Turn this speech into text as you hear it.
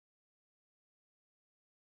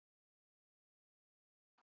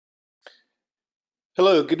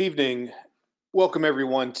Hello, good evening. Welcome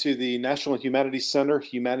everyone to the National Humanities Center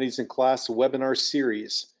Humanities in Class webinar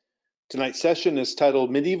series. Tonight's session is titled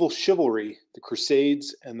Medieval Chivalry, the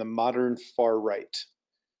Crusades and the Modern Far Right.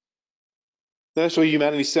 The National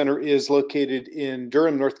Humanities Center is located in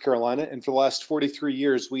Durham, North Carolina, and for the last 43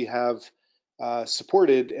 years we have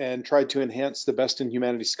supported and tried to enhance the best in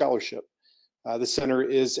humanities scholarship. The center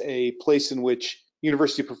is a place in which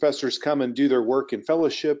university professors come and do their work in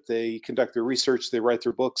fellowship, they conduct their research, they write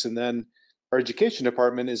their books, and then our education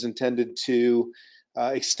department is intended to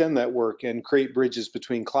extend that work and create bridges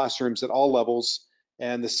between classrooms at all levels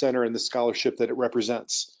and the center and the scholarship that it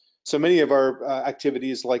represents. So many of our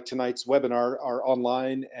activities like tonight's webinar are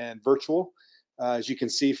online and virtual. As you can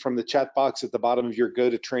see from the chat box at the bottom of your Go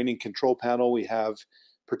to Training control panel, we have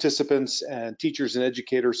participants and teachers and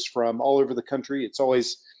educators from all over the country. It's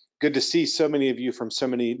always good to see so many of you from so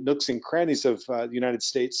many nooks and crannies of the United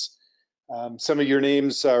States. Some of your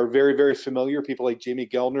names are very, very familiar. People like Jamie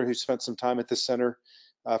Gelner, who spent some time at the center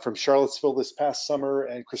from Charlottesville this past summer,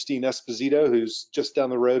 and Christine Esposito, who's just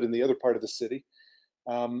down the road in the other part of the city.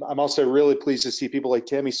 I'm also really pleased to see people like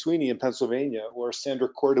Tammy Sweeney in Pennsylvania or Sandra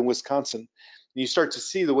Court in Wisconsin. And you start to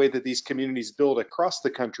see the way that these communities build across the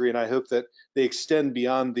country, and I hope that they extend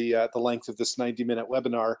beyond the length of this 90-minute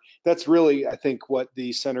webinar. That's really, I think, what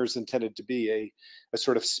the center is intended to be, a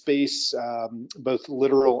sort of space, both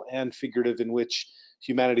literal and figurative, in which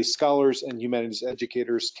humanities scholars and humanities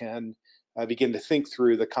educators can begin to think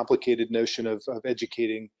through the complicated notion of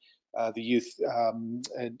educating the youth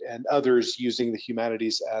and others using the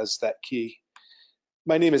humanities as that key.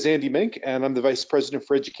 My name is Andy Mink, and I'm the Vice President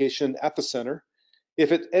for Education at the Center.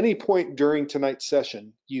 If at any point during tonight's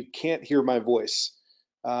session you can't hear my voice,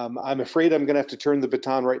 I'm afraid I'm going to have to turn the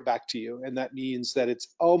baton right back to you, and that means that it's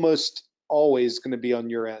almost always going to be on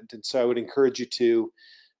your end. And so I would encourage you to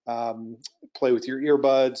play with your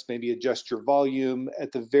earbuds, maybe adjust your volume.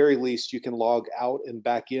 At the very least, you can log out and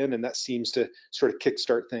back in, and that seems to sort of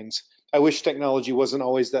kickstart things. I wish technology wasn't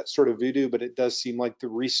always that sort of voodoo, but it does seem like the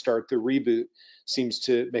restart, the reboot, seems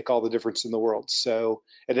to make all the difference in the world. So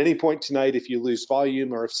at any point tonight, if you lose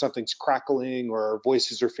volume or if something's crackling or our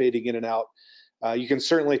voices are fading in and out, you can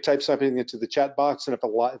certainly type something into the chat box, and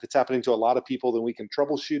if it's happening to a lot of people, then we can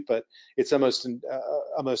troubleshoot, but it's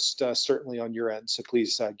almost certainly on your end, so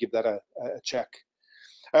please give that a check.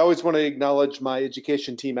 I always want to acknowledge my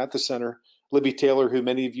education team at the center, Libby Taylor, who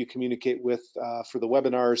many of you communicate with for the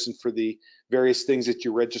webinars and for the various things that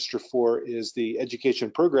you register for, is the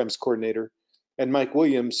Education Programs Coordinator, and Mike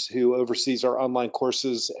Williams, who oversees our online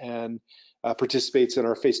courses and participates in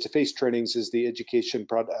our face-to-face trainings, as the Education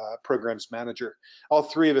Programs Manager. All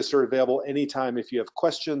three of us are available anytime if you have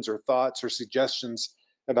questions or thoughts or suggestions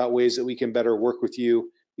about ways that we can better work with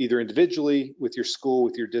you, either individually, with your school,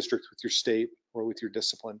 with your district, with your state, or with your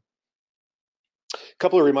discipline. A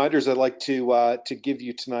couple of reminders I'd like to give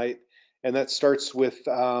you tonight, and that starts with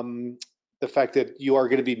the fact that you are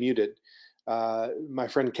going to be muted. My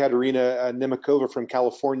friend Katerina Nemikova from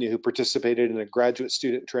California, who participated in a graduate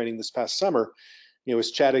student training this past summer,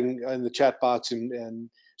 was chatting in the chat box and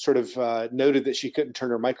sort of noted that she couldn't turn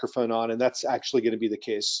her microphone on, and that's actually going to be the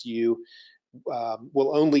case. You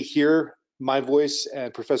will only hear my voice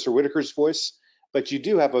and Professor Whitaker's voice, but you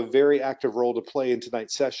do have a very active role to play in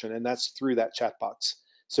tonight's session, and that's through that chat box.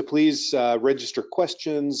 So please register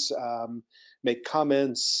questions, make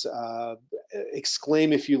comments,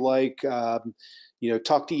 exclaim if you like,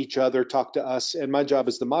 talk to each other, talk to us. And my job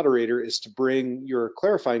as the moderator is to bring your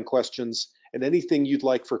clarifying questions and anything you'd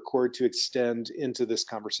like for CORD to extend into this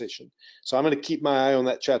conversation. So I'm going to keep my eye on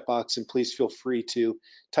that chat box, and please feel free to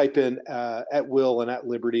type in at will and at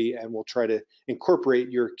liberty, and we'll try to incorporate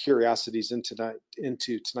your curiosities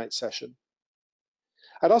into tonight's session.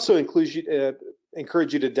 I'd also encourage you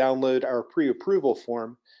to download our pre-approval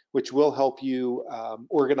form, which will help you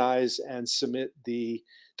organize and submit the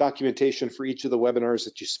documentation for each of the webinars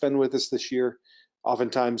that you spend with us this year.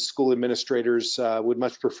 Oftentimes, school administrators would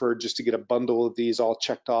much prefer just to get a bundle of these all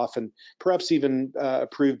checked off and perhaps even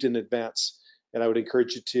approved in advance. And I would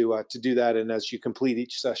encourage you to do that. And as you complete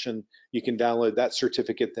each session, you can download that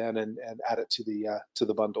certificate then and add it to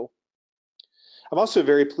the bundle. I'm also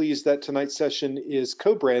very pleased that tonight's session is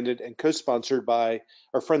co-branded and co-sponsored by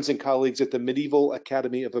our friends and colleagues at the Medieval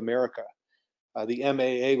Academy of America. The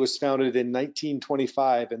MAA was founded in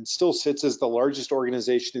 1925 and still sits as the largest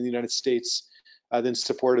organization in the United States in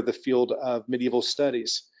support of the field of medieval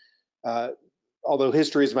studies. Although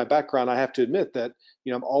history is my background, I have to admit that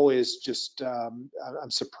I'm always just I'm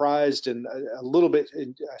surprised and a little bit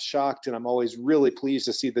shocked, and I'm always really pleased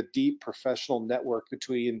to see the deep professional network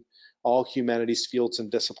between all humanities fields and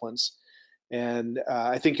disciplines. And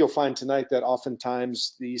I think you'll find tonight that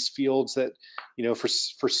oftentimes these fields that,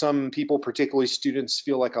 for some people, particularly students,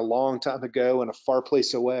 feel like a long time ago and a far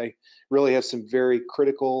place away, really have some very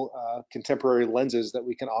critical contemporary lenses that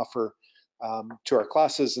we can offer to our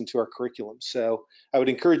classes and to our curriculum. So I would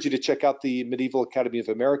encourage you to check out the Medieval Academy of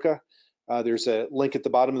America. There's a link at the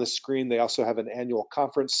bottom of the screen. They also have an annual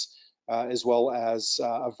conference, as well as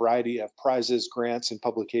a variety of prizes, grants, and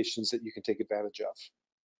publications that you can take advantage of.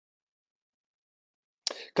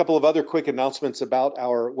 A couple of other quick announcements about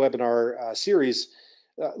our webinar series.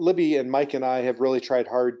 Libby and Mike and I have really tried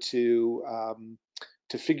hard to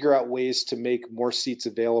figure out ways to make more seats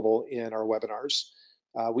available in our webinars.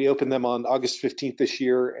 We opened them on August 15th this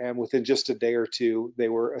year, and within just a day or two, they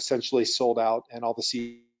were essentially sold out and all the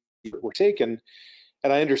seats were taken.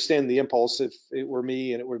 And I understand the impulse. If it were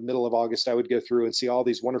me and it were middle of August, I would go through and see all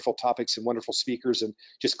these wonderful topics and wonderful speakers and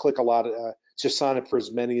just click a lot, just sign up for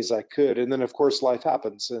as many as I could. And then of course life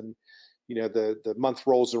happens, and the month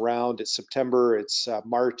rolls around. It's September, it's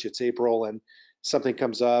March, it's April, and something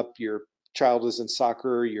comes up. Your child is in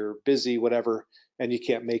soccer, you're busy, whatever, and you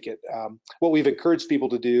can't make it. What we've encouraged people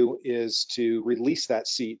to do is to release that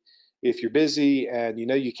seat if you're busy and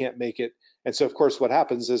you can't make it. And so, of course, what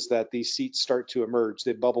happens is that these seats start to emerge.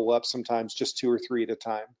 They bubble up, sometimes just 2 or 3 at a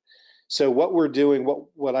time. So what we're doing,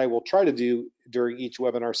 what I will try to do during each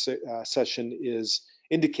webinar session is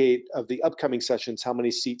indicate of the upcoming sessions how many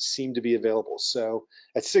seats seem to be available. So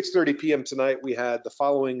at 6:30 p.m. tonight, we had the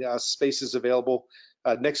following spaces available.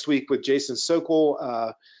 Next week with Jason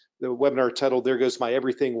Sokol, the webinar titled, "There Goes My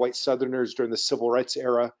Everything, White Southerners During the Civil Rights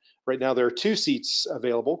Era." Right now, there are 2 seats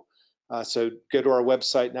available. So go to our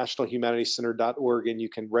website, nationalhumanitycenter.org, and you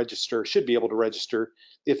can register, should be able to register.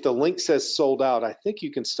 If the link says sold out, I think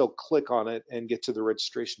you can still click on it and get to the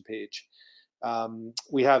registration page.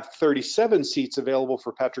 We have 37 seats available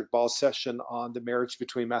for Patrick Ball's session on the marriage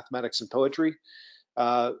between mathematics and poetry.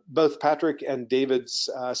 Both Patrick and David's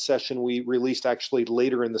session we released actually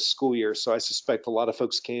later in the school year, so I suspect a lot of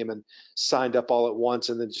folks came and signed up all at once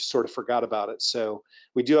and then just sort of forgot about it. So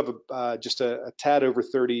we do have just a tad over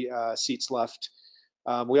 30 seats left.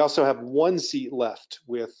 We also have 1 seat left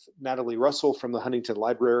with Natalie Russell from the Huntington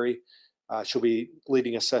Library. She'll be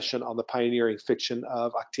leading a session on the pioneering fiction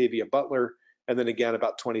of Octavia Butler, and then again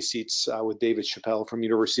about 20 seats with David Chappelle from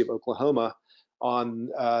University of Oklahoma on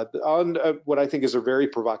what I think is a very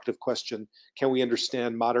provocative question: can we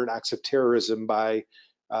understand modern acts of terrorism by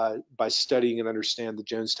studying and understand the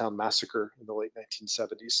Jonestown Massacre in the late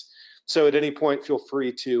 1970s? So at any point, feel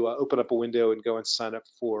free to open up a window and go and sign up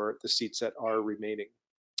for the seats that are remaining.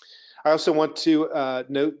 I also want to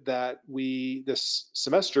note that we, this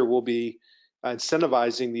semester, will be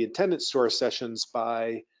incentivizing the attendance to our sessions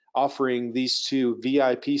by offering these 2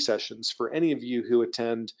 VIP sessions for any of you who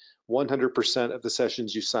attend 100% of the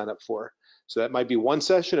sessions you sign up for. So that might be 1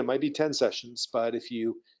 session, it might be 10 sessions, but if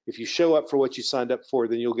you show up for what you signed up for,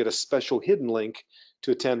 then you'll get a special hidden link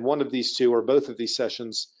to attend one of these 2 or both of these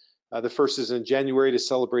sessions. The first is in January to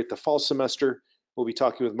celebrate the fall semester. We'll be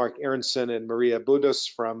talking with Mark Aronson and Maria Budos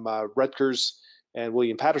from Rutgers and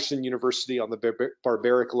William Patterson University on the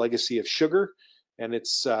barbaric legacy of sugar, and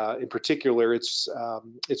its in particular its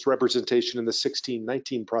representation in the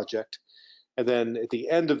 1619 project. And then at the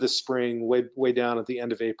end of the spring, way down at the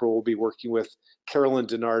end of April, we'll be working with Carolyn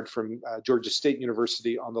Denard from Georgia State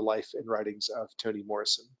University on the life and writings of Toni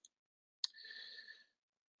Morrison.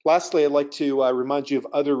 Lastly, I'd like to remind you of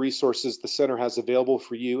other resources the center has available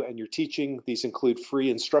for you and your teaching. These include free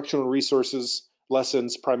instructional resources,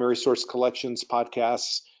 lessons, primary source collections,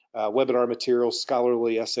 podcasts, webinar materials,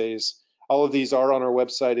 scholarly essays. All of these are on our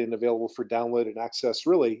website and available for download and access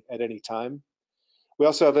really at any time. We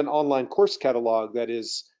also have an online course catalog that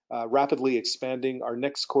is rapidly expanding. Our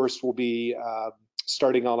next course will be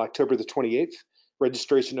starting on October the 28th.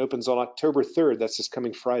 Registration opens on October 3rd, that's this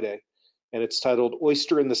coming Friday. And it's titled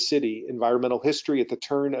Oyster in the City, Environmental History at the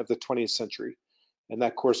Turn of the 20th Century. And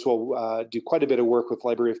that course will do quite a bit of work with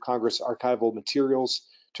Library of Congress archival materials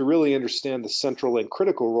to really understand the central and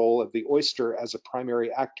critical role of the oyster as a primary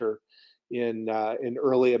actor in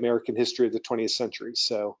early American history of the 20th century.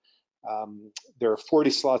 So there are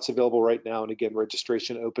 40 slots available right now, and again,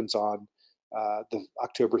 registration opens on the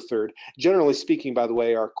October 3rd. Generally speaking, by the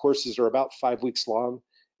way, our courses are about 5 weeks long,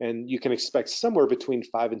 and you can expect somewhere between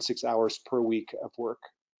 5 and 6 hours per week of work.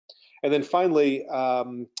 And then finally,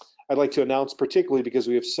 I'd like to announce, particularly because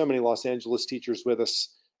we have so many Los Angeles teachers with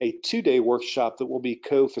us, a 2-day workshop that we'll be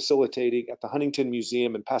co-facilitating at the Huntington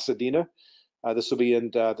Museum in Pasadena. This will be in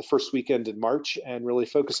the first weekend in March and really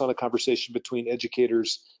focus on a conversation between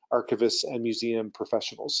educators, archivists, and museum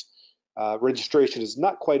professionals. Registration is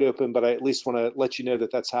not quite open, but I at least want to let you know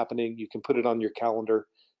that that's happening. You can put it on your calendar.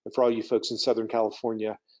 And for all you folks in Southern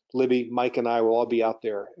California, Libby, Mike, and I will all be out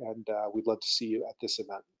there, and we'd love to see you at this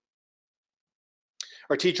event.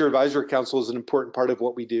 Our Teacher Advisory Council is an important part of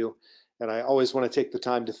what we do, and I always want to take the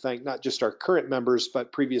time to thank not just our current members,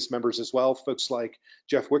 but previous members as well, folks like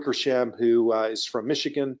Jeff Wickersham, who is from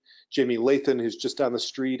Michigan, Jamie Lathan, who's just down the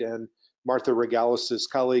street, and Martha Regalis'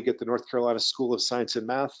 colleague at the North Carolina School of Science and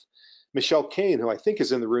Math, Michelle Kane, who I think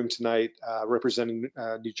is in the room tonight representing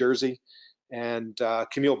New Jersey, and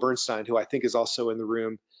Camille Bernstein, who I think is also in the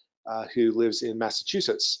room, who lives in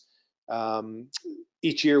Massachusetts.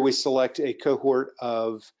 Each year we select a cohort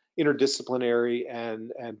of interdisciplinary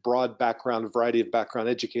and broad background, variety of background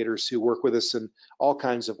educators who work with us in all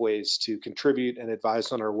kinds of ways to contribute and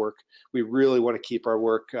advise on our work. We really want to keep our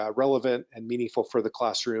work relevant and meaningful for the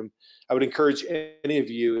classroom. I would encourage any of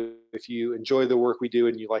you, if you enjoy the work we do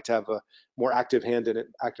and you'd like to have a more active hand in an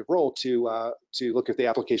active role, to look at the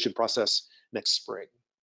application process next spring.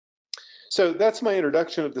 So that's my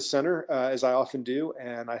introduction of the center, as I often do,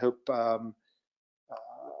 and I hope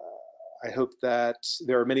that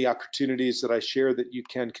there are many opportunities that I share that you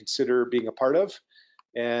can consider being a part of.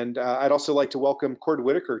 And I'd also like to welcome Cord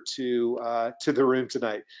Whitaker to the room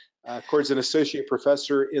tonight. Cord's an associate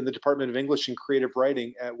professor in the Department of English and Creative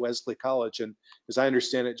Writing at Wesley College, and as I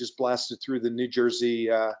understand it, just blasted through the New Jersey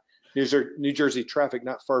traffic,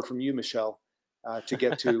 not far from you, Michelle, to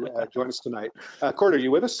get to join us tonight. Cord, are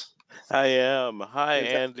you with us? I am. Hi,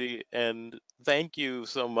 Fantastic. Andy, and thank you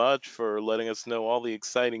so much for letting us know all the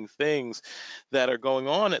exciting things that are going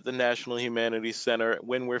on at the National Humanities Center.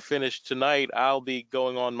 When we're finished tonight, I'll be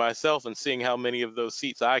going on myself and seeing how many of those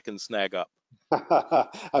seats I can snag up.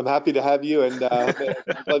 I'm happy to have you, and I'd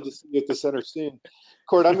love to see you at the center soon.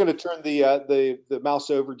 Cord, I'm going to turn the mouse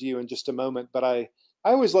over to you in just a moment, but I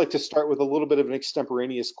always like to start with a little bit of an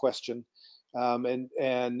extemporaneous question. And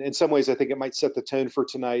in some ways, I think it might set the tone for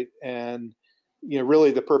tonight. And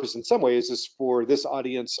really, the purpose in some ways is for this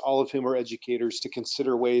audience, all of whom are educators, to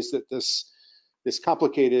consider ways that this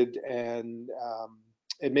complicated and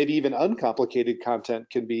maybe even uncomplicated content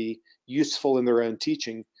can be useful in their own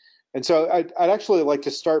teaching. And so I'd actually like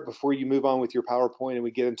to start, before you move on with your PowerPoint and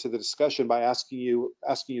we get into the discussion, by asking you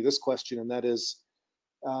this question, and that is,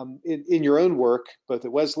 in your own work, both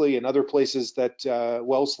at Wesley and other places that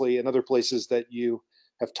you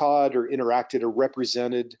have taught or interacted or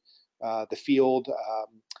represented the field,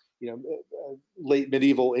 late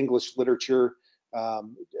medieval English literature,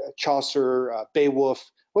 Chaucer, Beowulf,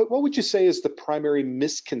 what would you say is the primary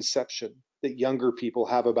misconception that younger people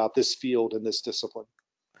have about this field and this discipline?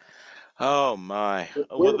 Oh my.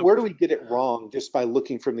 Where do we get it wrong just by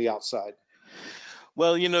looking from the outside?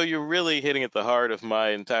 Well, you're really hitting at the heart of my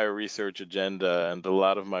entire research agenda and a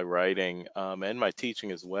lot of my writing and my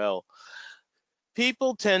teaching as well.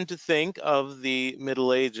 People tend to think of the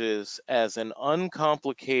Middle Ages as an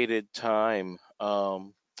uncomplicated time,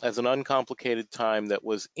 that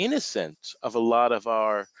was innocent of a lot of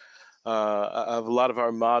our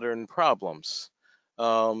modern problems.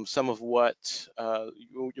 Some of what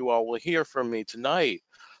you all will hear from me tonight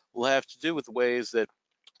will have to do with ways that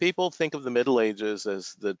people think of the Middle Ages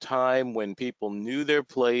as the time when people knew their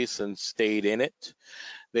place and stayed in it.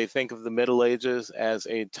 They think of the Middle Ages as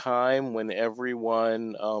a time when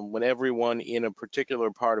everyone in a particular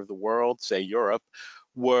part of the world, say Europe,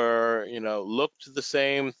 looked the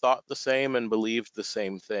same, thought the same, and believed the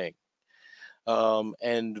same thing.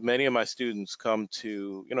 And many of my students come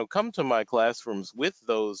to my classrooms with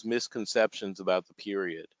those misconceptions about the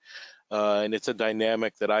period. And it's a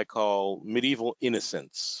dynamic that I call medieval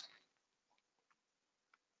innocence.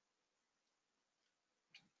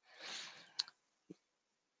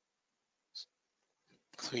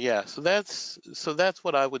 So that's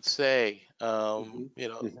what I would say.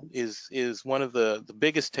 Is one of the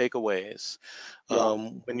biggest takeaways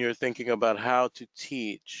when you're thinking about how to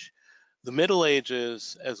teach the Middle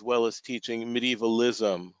Ages, as well as teaching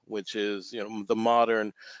medievalism, which is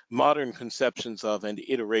the modern conceptions of and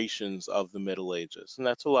iterations of the Middle Ages, and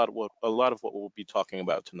that's a lot of what we'll be talking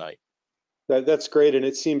about tonight. That's great, and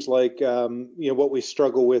it seems like what we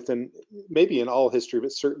struggle with, and maybe in all history,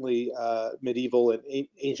 but certainly medieval and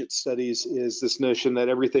ancient studies, is this notion that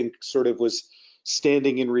everything sort of was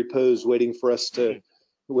standing in repose, waiting for us to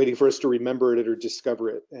remember it or discover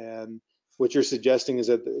it. And what you're suggesting is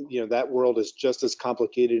that that world is just as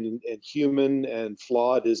complicated and human and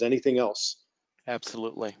flawed as anything else.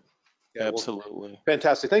 Absolutely. Yeah, absolutely. Well,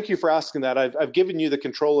 fantastic. Thank you for asking that. I've given you the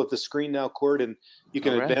control of the screen now, Cord, and you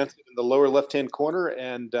can advance it in the lower left-hand corner.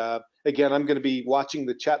 And Again, I'm going to be watching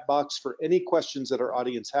the chat box for any questions that our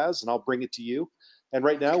audience has, and I'll bring it to you. And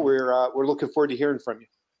right now, we're looking forward to hearing from you.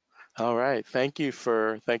 All right, thank you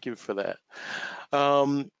for that.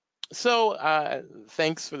 Um, so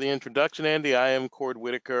thanks for the introduction, Andy. I am Cord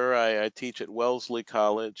Whitaker. I teach at Wellesley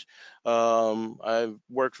College. I've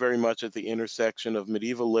worked very much at the intersection of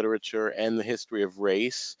medieval literature and the history of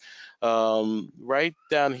race. Right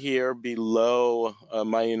down here below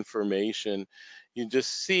my information, you just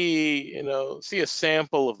see, see a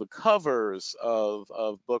sample of the covers of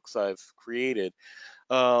books I've created.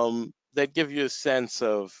 That give you a sense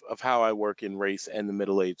of how I work in race and the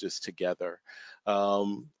Middle Ages together.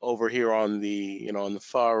 Over here on the on the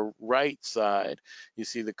far right side, you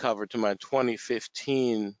see the cover to my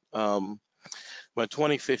 2015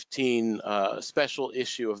 special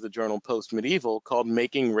issue of the journal Post Medieval called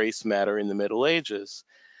 "Making Race Matter in the Middle Ages."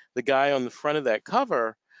 The guy on the front of that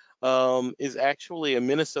cover is actually a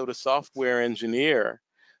Minnesota software engineer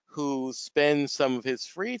who spends some of his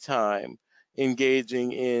free time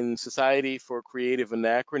engaging in Society for Creative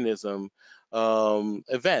Anachronism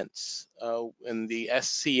events. And the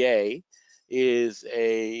SCA is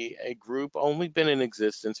a group only been in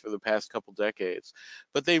existence for the past couple decades,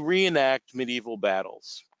 but they reenact medieval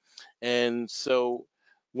battles. And so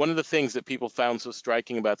one of the things that people found so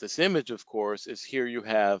striking about this image, of course, is here you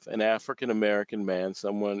have an African American man,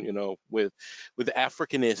 someone with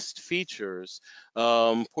Africanist features,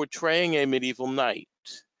 portraying a medieval knight.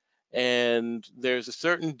 And there's a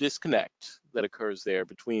certain disconnect that occurs there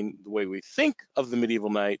between the way we think of the medieval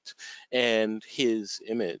knight and his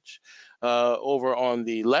image. Over on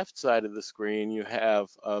the left side of the screen, you have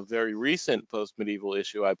a very recent post-medieval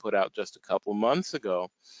issue I put out just a couple months ago.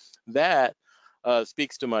 That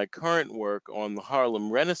speaks to my current work on the Harlem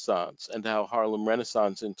Renaissance and how Harlem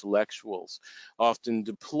Renaissance intellectuals often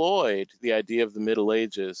deployed the idea of the Middle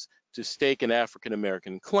Ages to stake an African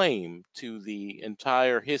American claim to the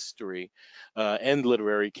entire history and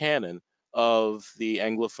literary canon of the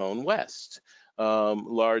Anglophone West.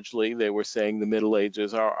 Largely, they were saying the Middle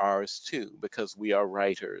Ages are ours too, because we are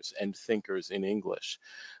writers and thinkers in English.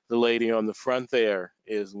 The lady on the front there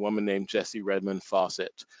is a woman named Jessie Redmond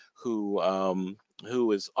Fawcett, who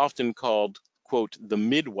is often called, quote, the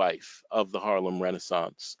midwife of the Harlem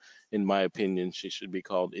Renaissance. In my opinion, she should be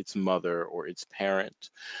called its mother or its parent.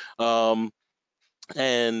 So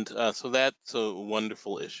that's a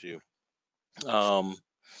wonderful issue. And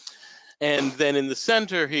then in the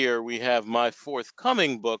center here, we have my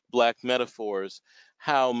forthcoming book, Black Metaphors,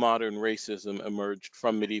 How Modern Racism Emerged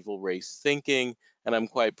from Medieval Race Thinking. And I'm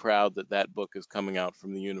quite proud that that book is coming out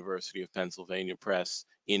from the University of Pennsylvania Press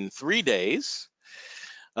in 3 days.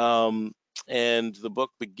 And the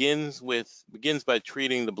book begins by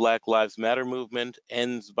treating the Black Lives Matter movement,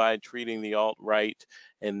 ends by treating the alt-right,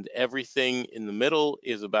 and everything in the middle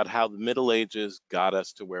is about how the Middle Ages got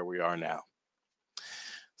us to where we are now.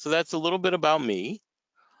 So that's a little bit about me.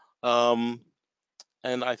 And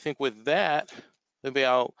I think with that, maybe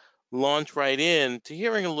I'll launch right in to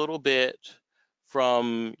hearing a little bit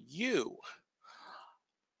from you.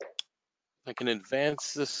 I can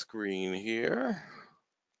advance the screen here.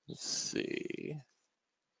 Let's see.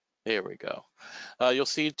 There we go. You'll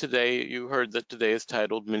see today, you heard that today is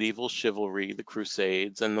titled Medieval Chivalry, the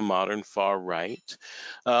Crusades, and the Modern Far Right.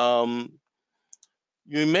 You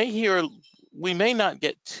may hear, we may not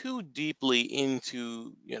get too deeply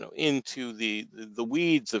into, into the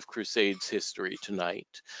weeds of Crusades history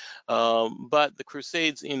tonight, but the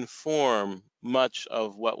Crusades inform much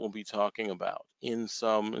of what we'll be talking about in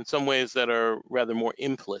some ways that are rather more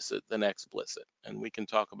implicit than explicit, and we can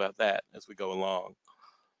talk about that as we go along.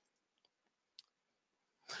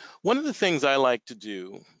 One of the things I like to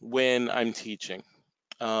do when I'm teaching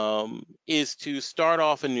is to start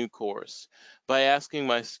off a new course by asking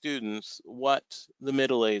my students what the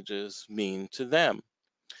Middle Ages mean to them.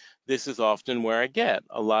 This is often where I get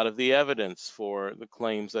a lot of the evidence for the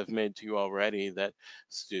claims I've made to you already, that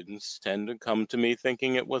students tend to come to me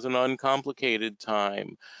thinking it was an uncomplicated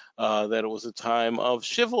time, that it was a time of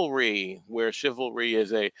chivalry, where chivalry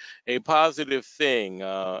is a positive thing,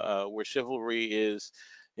 where chivalry is,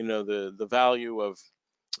 the value of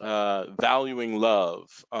valuing love,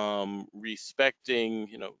 respecting,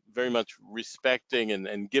 very much respecting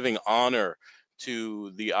and giving honor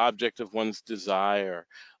to the object of one's desire,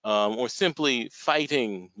 or simply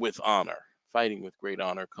fighting with honor. Fighting with great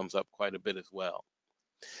honor comes up quite a bit as well.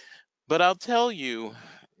 But I'll tell you,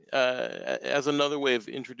 as another way of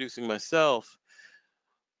introducing myself,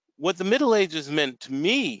 what the Middle Ages meant to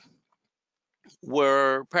me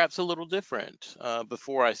were perhaps a little different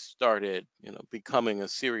before I started, becoming a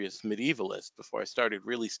serious medievalist, before I started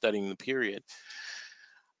really studying the period.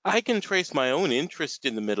 I can trace my own interest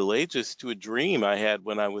in the Middle Ages to a dream I had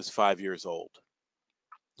when I was 5 years old.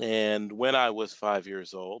 And when I was 5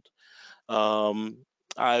 years old, um,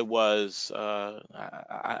 I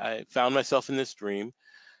found myself in this dream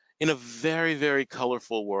in a very, very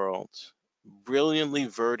colorful world, brilliantly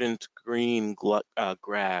verdant green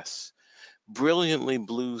grass, brilliantly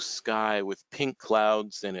blue sky with pink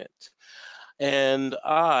clouds in it. And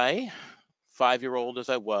I, 5-year-old as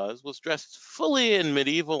I was dressed fully in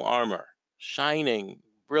medieval armor, shining,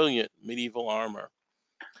 brilliant medieval armor.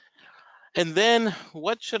 And then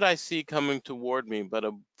what should I see coming toward me but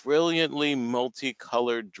a brilliantly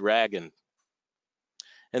multicolored dragon?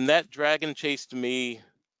 And that dragon chased me,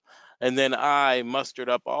 and then I mustered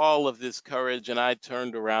up all of this courage and I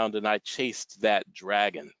turned around and I chased that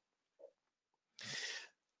dragon.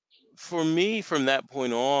 For me, from that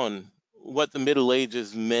point on, what the Middle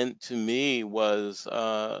Ages meant to me was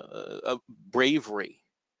a bravery.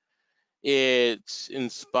 It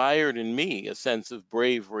inspired in me a sense of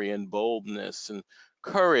bravery and boldness and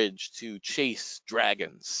courage to chase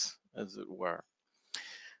dragons, as it were.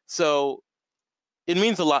 So it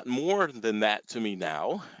means a lot more than that to me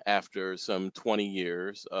now, after some 20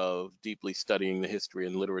 years of deeply studying the history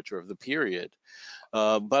and literature of the period.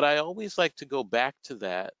 But I always like to go back to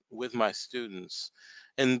that with my students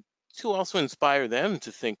and to also inspire them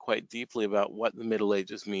to think quite deeply about what the Middle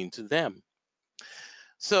Ages mean to them.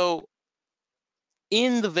 So,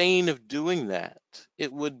 in the vein of doing that,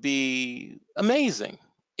 it would be amazing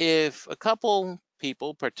if a couple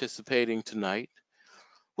people participating tonight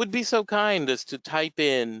would be so kind as to type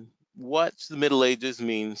in what the Middle Ages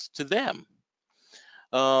means to them.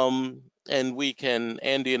 And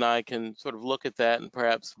Andy and I can sort of look at that and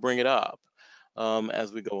perhaps bring it up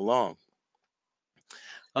as we go along.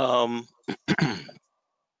 Um,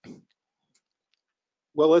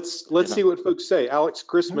 Well, let's you see know, what folks say. Alex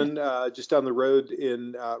yeah, Chrisman, just down the road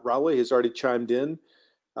in Raleigh, has already chimed in.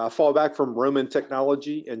 Fallback from Roman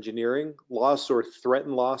technology, engineering, loss or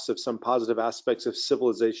threatened loss of some positive aspects of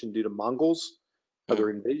civilization due to Mongols, mm, other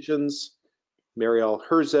invasions. Mariel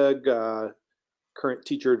Herzeg, current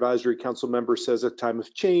teacher advisory council member, says a time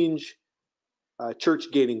of change,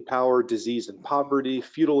 church gaining power, disease and poverty,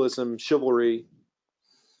 feudalism, chivalry.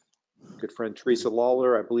 Good friend Teresa mm,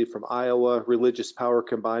 Lawler, I believe from Iowa, religious power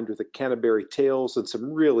combined with the Canterbury Tales and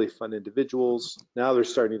some really fun individuals. Now they're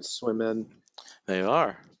starting to swim in. they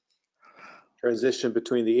are. Transition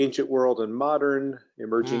between the ancient world and modern,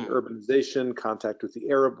 emerging Mm. urbanization, contact with the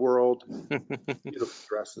Arab world, beautiful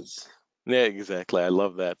dresses. Yeah, exactly. I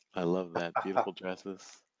love that. I love that. Beautiful dresses.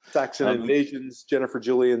 Saxon Um, invasions, Jennifer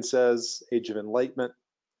Julian says, Age of Enlightenment.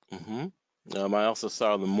 hmm I also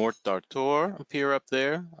saw the Mort d'Arthur appear up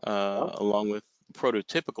there, Yeah. along with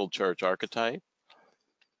prototypical church archetype.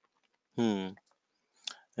 Hmm.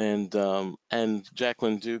 And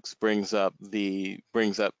Jacqueline Dukes brings up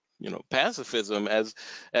pacifism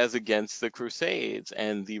as against the Crusades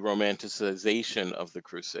and the romanticization of the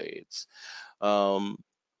Crusades. Um,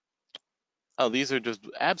 oh, these are just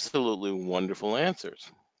absolutely wonderful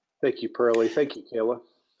answers. Thank you, Pearlie. Thank you, Kayla.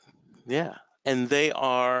 Yeah, and they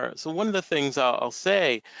are. So one of the things I'll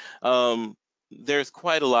say, um, there's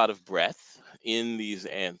quite a lot of breadth in these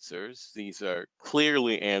answers. These are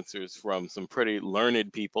clearly answers from some pretty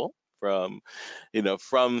learned people, from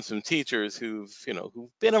some teachers who've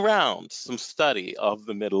been around, some study of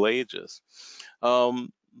the Middle Ages.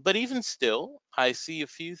 But even still, I see a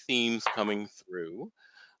few themes coming through.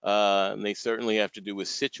 And they certainly have to do with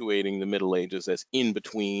situating the Middle Ages as in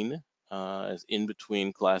between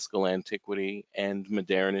classical antiquity and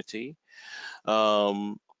modernity,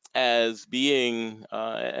 um, as being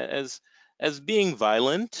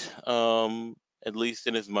violent, at least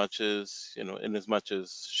in as much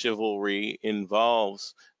as chivalry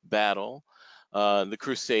involves battle. The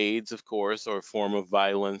Crusades, of course, are a form of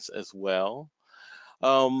violence as well.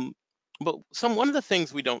 Um, but one of the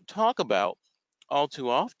things we don't talk about all too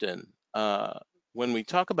often, when we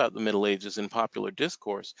talk about the Middle Ages in popular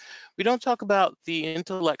discourse, we don't talk about the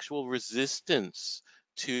intellectual resistance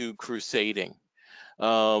to crusading,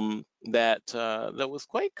 that was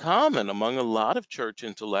quite common among a lot of church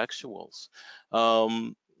intellectuals.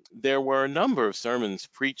 There were a number of sermons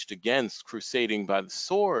preached against crusading by the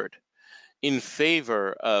sword in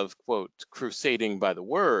favor of, quote, crusading by the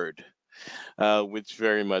word, which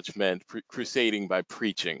very much meant crusading by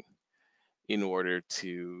preaching in order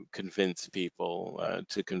to convince people,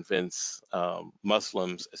 to convince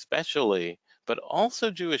Muslims especially, but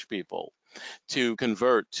also Jewish people, to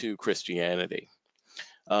convert to Christianity.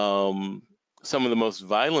 Some of the most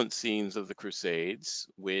violent scenes of the Crusades,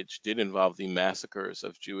 which did involve the massacres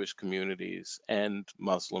of Jewish communities and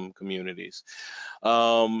Muslim communities,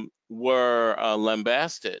 were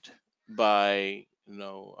lambasted by,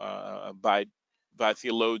 by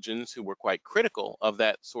theologians who were quite critical of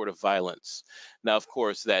that sort of violence. Now, of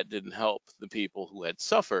course, that didn't help the people who had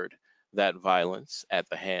suffered that violence at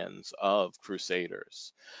the hands of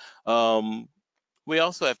crusaders. We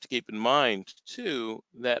also have to keep in mind, too,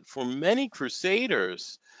 that for many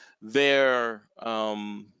crusaders, their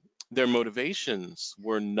motivations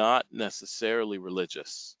were not necessarily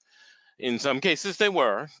religious. In some cases, they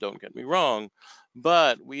were, don't get me wrong,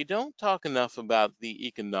 but we don't talk enough about the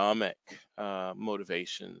economic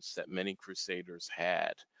motivations that many crusaders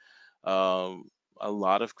had. Um, a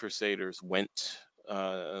lot of crusaders went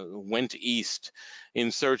east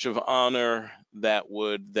in search of honor that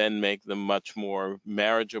would then make them much more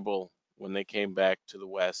marriageable when they came back to the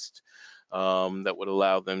West. That would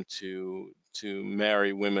allow them to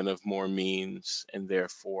marry women of more means and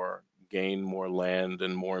therefore gain more land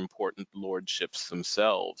and more important lordships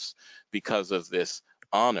themselves because of this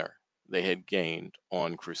honor they had gained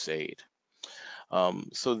on crusade.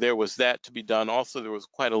 So there was that to be done. Also, there was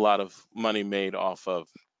quite a lot of money made off of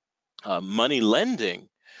money lending,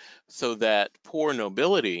 so that poor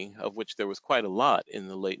nobility, of which there was quite a lot in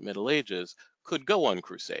the late Middle Ages, could go on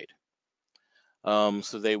crusade.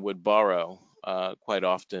 So they would borrow quite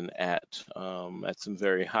often at some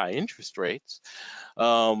very high interest rates,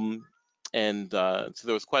 and so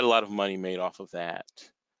there was quite a lot of money made off of that.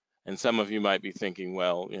 And some of you might be thinking,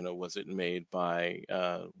 well, was it made by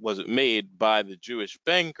the Jewish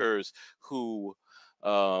bankers who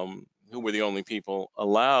were the only people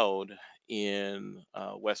allowed in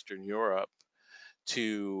Western Europe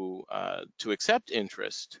to accept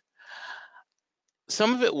interest?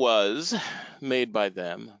 Some of it was made by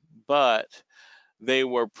them, but they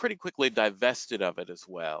were pretty quickly divested of it as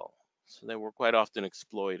well. So they were quite often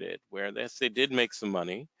exploited, where yes, they did make some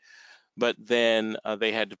money, but then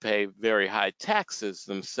they had to pay very high taxes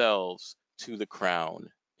themselves to the crown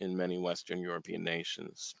in many Western European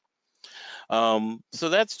nations. So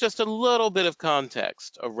that's just a little bit of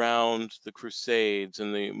context around the Crusades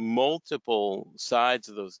and the multiple sides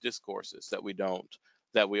of those discourses that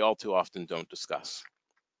we all too often don't discuss.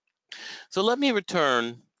 So let me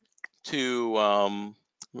return to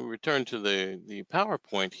the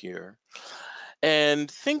PowerPoint here and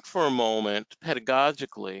think for a moment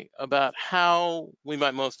pedagogically about how we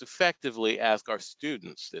might most effectively ask our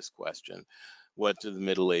students this question: what do the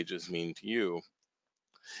Middle Ages mean to you?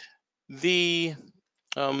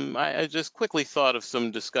 I just quickly thought of some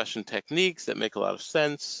discussion techniques that make a lot of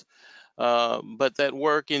sense, but that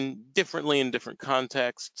work differently in different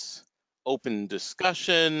contexts. Open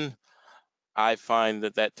discussion, I find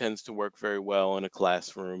that tends to work very well in a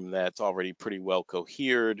classroom that's already pretty well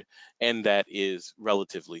cohered and that is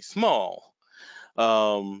relatively small.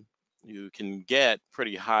 You can get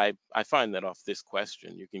pretty high, I find that off this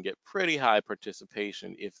question, you can get pretty high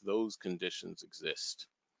participation if those conditions exist.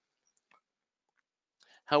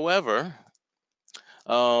 However,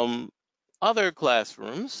 other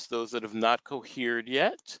classrooms, those that have not cohered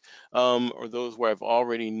yet, or those where I've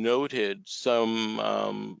already noted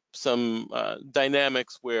some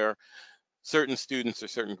dynamics where certain students or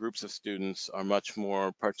certain groups of students are much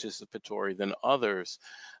more participatory than others,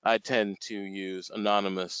 I tend to use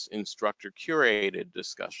anonymous instructor curated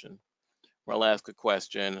discussion, where I'll ask a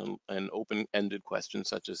question, an open-ended question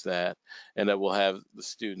such as that, and I will have the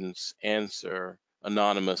students answer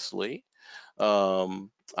anonymously,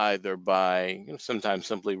 either by sometimes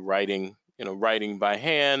simply writing by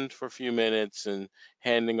hand for a few minutes and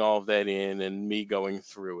handing all of that in and me going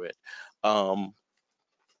through it.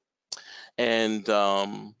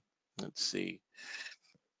 Let's see.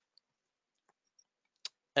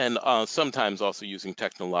 And sometimes also using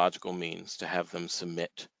technological means to have them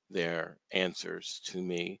submit their answers to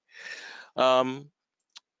me.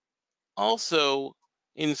 Also,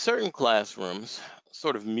 in certain classrooms,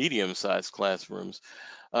 sort of medium-sized classrooms,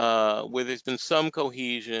 where there's been some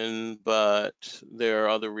cohesion, but there are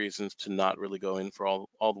other reasons to not really go in for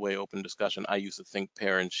all the way open discussion, I use the think,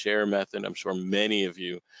 pair, and share method. I'm sure many of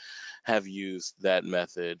you have used that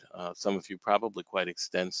method, some of you probably quite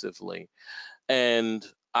extensively. And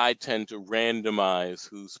I tend to randomize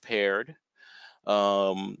who's paired,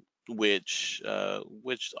 which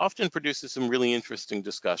often produces some really interesting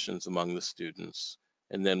discussions among the students.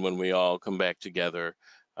 And then when we all come back together,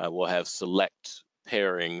 we'll have select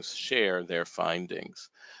pairings share their findings.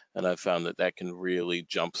 And I've found that can really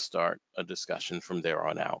jumpstart a discussion from there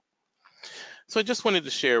on out. So I just wanted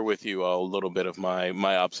to share with you all a little bit of my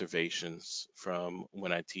observations from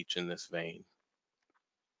when I teach in this vein.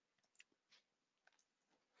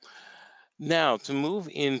 Now, to move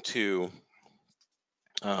into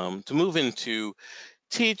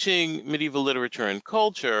teaching medieval literature and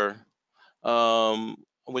culture,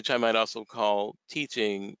 which I might also call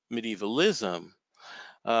teaching medievalism,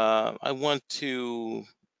 I want to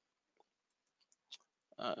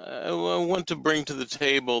bring to the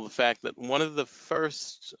table the fact that one of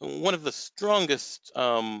the strongest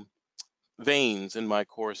veins in my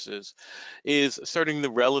courses is asserting the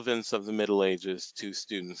relevance of the Middle Ages to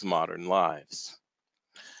students' modern lives.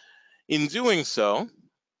 In doing so,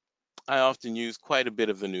 I often use quite a bit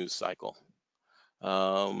of the news cycle.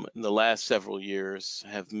 In the last several years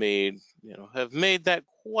have made that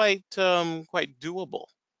quite doable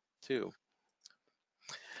too.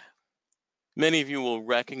 Many of you will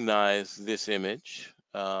recognize this image.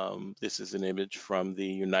 This is an image from the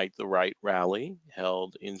Unite the Right rally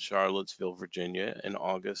held in Charlottesville, Virginia in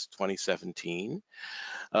August 2017.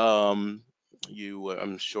 I'm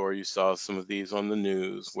sure you saw some of these on the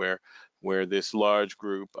news where this large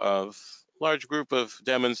group of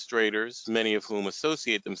demonstrators, many of whom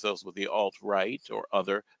associate themselves with the alt-right or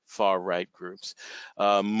other far-right groups,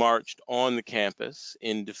 marched on the campus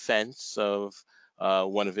in defense of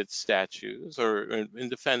one of its statues, or in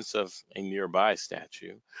defense of a nearby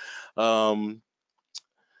statue. And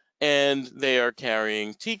they are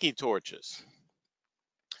carrying tiki torches.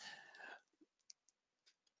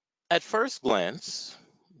 At first glance,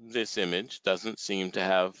 this image doesn't seem to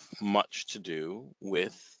have much to do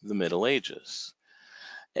with the Middle Ages.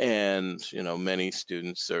 And, many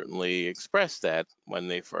students certainly express that when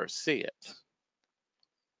they first see it.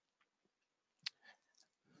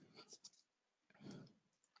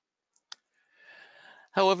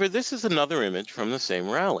 However, this is another image from the same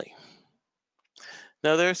rally.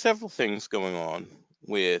 Now, there are several things going on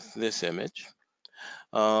with this image.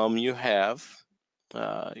 You have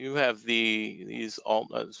these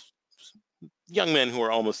young men who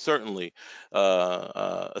are almost certainly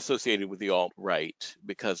associated with the alt-right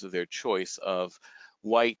because of their choice of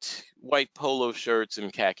white polo shirts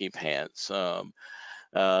and khaki pants.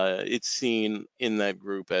 It's seen in that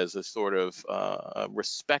group as a sort of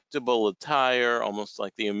respectable attire, almost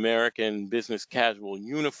like the American business casual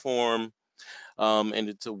uniform, and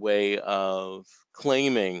it's a way of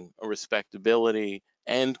claiming a respectability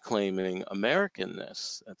and claiming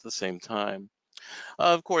Americanness at the same time.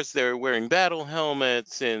 Of course, they're wearing battle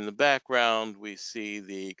helmets. In the background, we see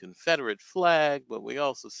the Confederate flag, but we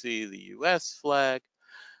also see the US flag.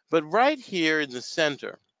 But right here in the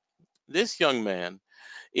center, this young man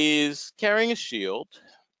is carrying a shield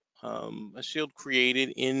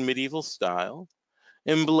created in medieval style,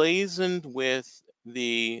 emblazoned with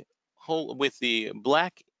the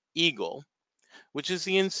black eagle, which is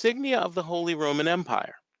the insignia of the Holy Roman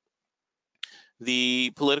Empire.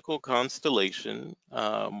 The political constellation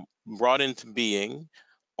brought into being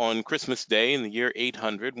on Christmas Day in the year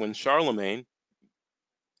 800 when Charlemagne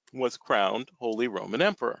was crowned Holy Roman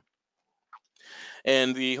Emperor.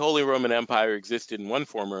 And the Holy Roman Empire existed in one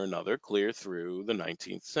form or another clear through the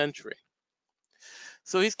 19th century.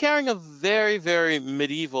 So he's carrying a very, very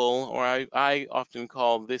medieval, or I often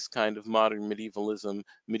call this kind of modern medievalism,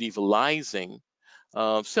 medievalizing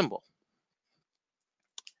symbol.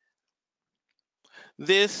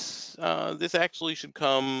 This actually should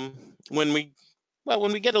come when we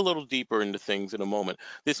get a little deeper into things in a moment.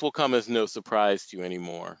 This will come as no surprise to you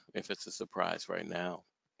anymore, if it's a surprise right now.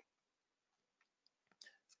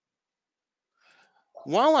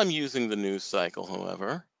 While I'm using the news cycle,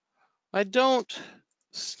 however, I don't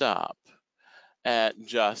stop at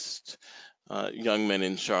just young men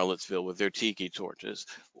in Charlottesville with their tiki torches,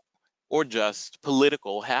 or just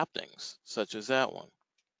political happenings, such as that one.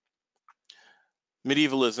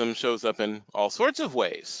 Medievalism shows up in all sorts of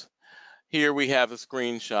ways. Here we have a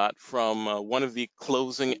screenshot from one of the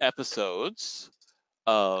closing episodes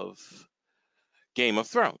of Game of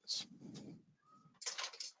Thrones.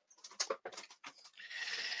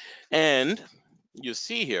 And you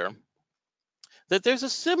see here that there's a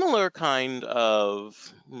similar kind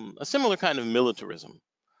of militarism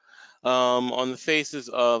on the faces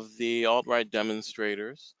of the alt-right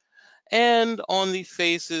demonstrators and on the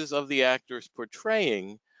faces of the actors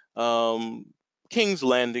portraying King's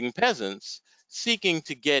Landing peasants seeking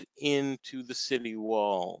to get into the city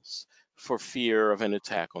walls for fear of an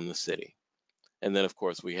attack on the city. And then, of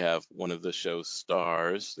course, we have one of the show's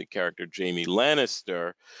stars, the character Jaime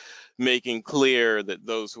Lannister, making clear that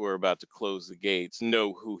those who are about to close the gates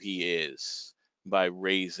know who he is by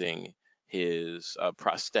raising his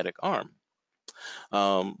prosthetic arm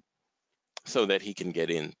so that he can get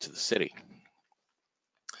into the city.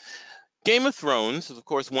 Game of Thrones is, of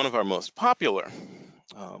course, one of our most popular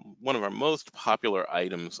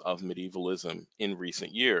items of medievalism in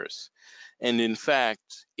recent years. And in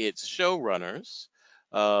fact, its showrunners,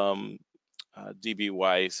 D.B.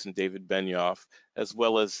 Weiss and David Benioff, as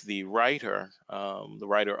well as the writer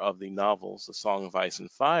of the novels, The Song of Ice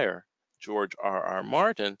and Fire, George R.R.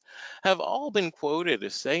 Martin, have all been quoted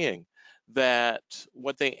as saying that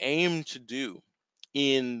what they aim to do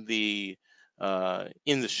in the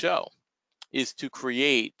show is to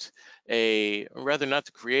create not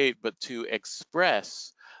to create, but to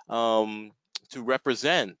express, to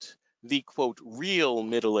represent the quote, real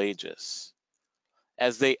Middle Ages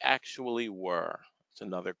as they actually were. It's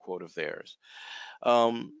another quote of theirs.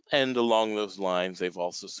 And along those lines, they've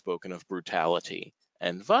also spoken of brutality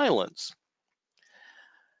and violence.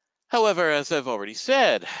 However, as I've already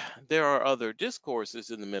said, there are other discourses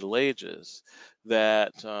in the Middle Ages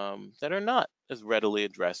that are not as readily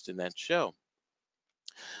addressed in that show.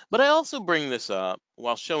 But I also bring this up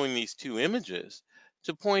while showing these two images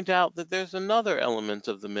to point out that there's another element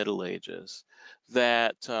of the Middle Ages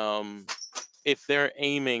that, if they're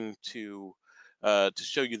aiming to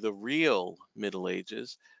show you the real Middle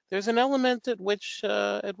Ages, there's an element at which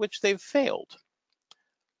they've failed.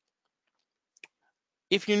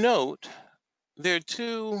 If you note, there are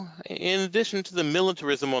two, in addition to the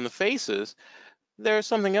militarism on the faces, there's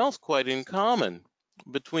something else quite in common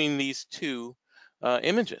between these two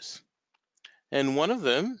images. And one of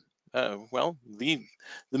them, the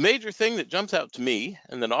major thing that jumps out to me,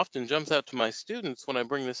 and that often jumps out to my students when I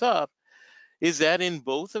bring this up, is that in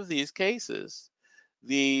both of these cases,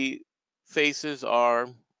 the faces are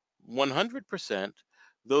 100%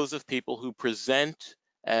 those of people who present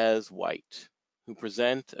as white, who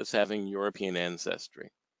present as having European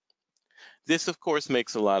ancestry. This, of course,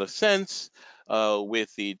 makes a lot of sense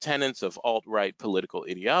with the tenets of alt-right political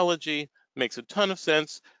ideology, makes a ton of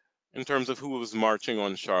sense in terms of who was marching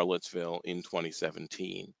on Charlottesville in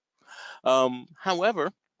 2017.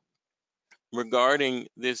 However, regarding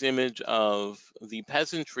this image of the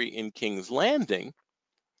peasantry in King's Landing,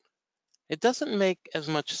 it doesn't make as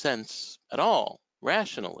much sense at all,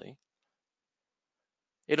 rationally.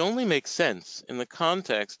 It only makes sense in the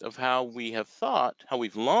context of how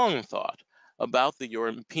we've long thought about the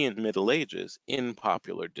European Middle Ages in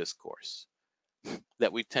popular discourse,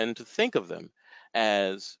 that we tend to think of them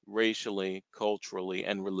as racially, culturally,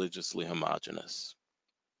 and religiously homogenous.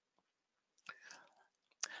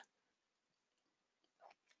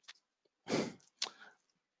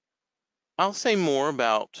 I'll say more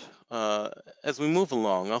about, as we move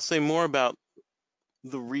along, I'll say more about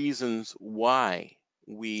the reasons why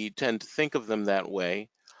we tend to think of them that way.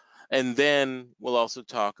 And then we'll also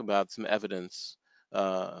talk about some evidence,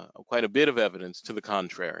 quite a bit of evidence to the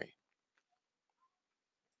contrary.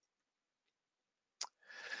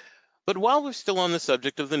 But while we're still on the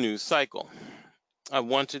subject of the news cycle, I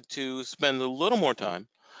wanted to spend a little more time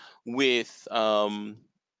with some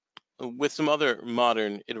other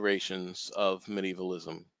modern iterations of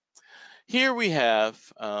medievalism. Here we have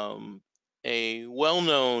a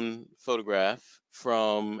well-known photograph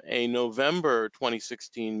from a November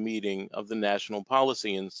 2016 meeting of the National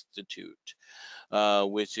Policy Institute,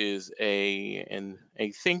 which is a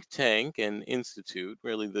think tank and institute,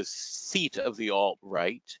 really the seat of the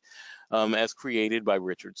alt-right, as created by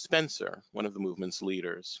Richard Spencer, one of the movement's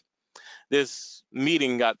leaders. This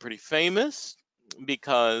meeting got pretty famous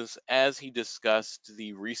because as he discussed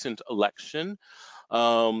the recent election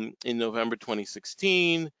in November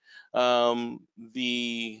 2016,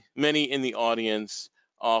 many in the audience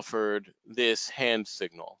offered this hand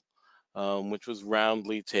signal, which was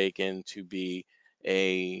roundly taken to be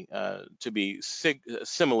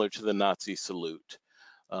similar to the Nazi salute.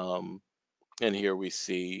 And here we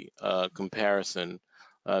see a comparison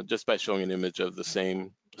just by showing an image of the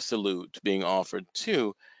same salute being offered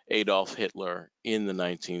to Adolf Hitler in the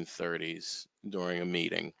 1930s during a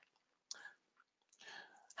meeting.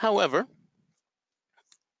 However,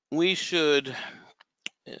 we should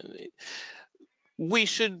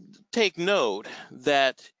take note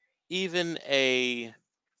that even a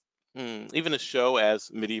show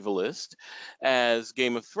as medievalist as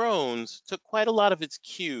Game of Thrones took quite a lot of its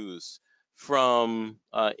cues from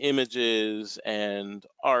images and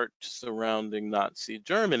art surrounding Nazi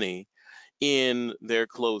Germany in their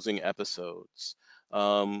closing episodes.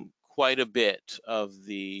 Quite a bit of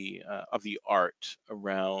the art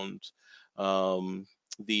around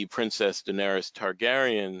the Princess Daenerys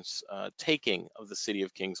Targaryen's taking of the city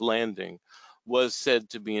of King's Landing was said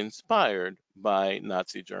to be inspired by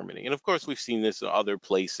Nazi Germany. And of course, we've seen this in other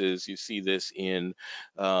places. You see this in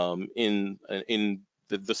the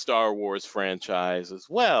Star Wars franchise as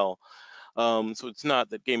well. So it's not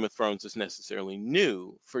that Game of Thrones is necessarily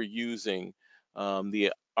new for using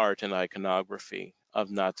the art and iconography of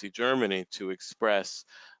Nazi Germany to express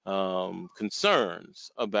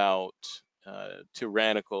concerns about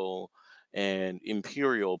tyrannical and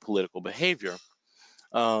imperial political behavior.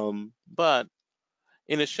 But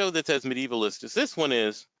in a show that's as medievalist as this one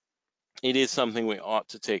is, it is something we ought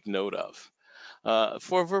to take note of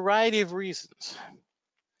for a variety of reasons.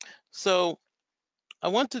 So I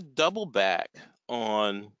want to double back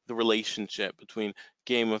on the relationship between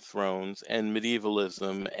Game of Thrones and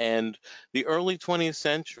medievalism and the early 20th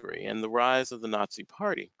century and the rise of the Nazi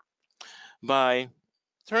Party by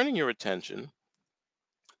turning your attention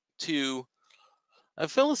to a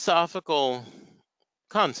philosophical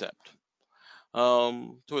concept,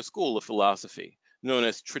 to a school of philosophy known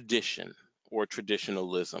as tradition or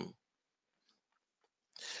traditionalism.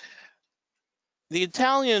 The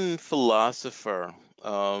Italian philosopher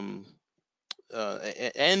and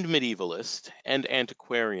medievalist and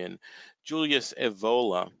antiquarian Julius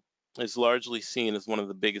Evola is largely seen as one of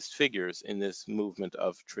the biggest figures in this movement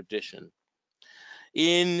of tradition.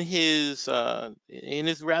 In his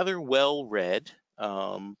rather well-read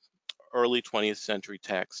early 20th century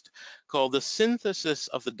text called The Synthesis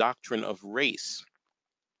of the Doctrine of Race,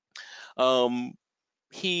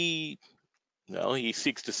 he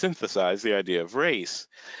seeks to synthesize the idea of race.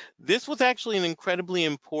 This was actually an incredibly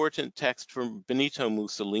important text from Benito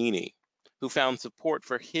Mussolini, who found support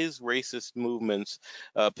for his racist movement's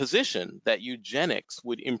position that eugenics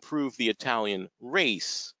would improve the Italian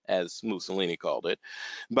race, as Mussolini called it,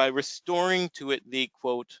 by restoring to it the,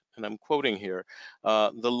 quote, and I'm quoting here,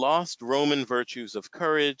 the lost Roman virtues of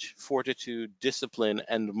courage, fortitude, discipline,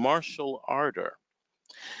 and martial ardor.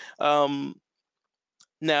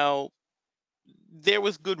 Now, there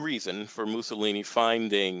was good reason for Mussolini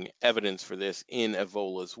finding evidence for this in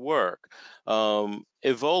Evola's work.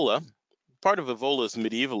 Evola, part of Evola's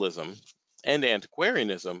medievalism and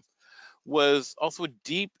antiquarianism, was also a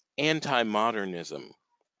deep anti-modernism.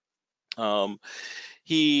 Let's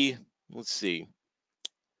see,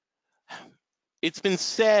 it's been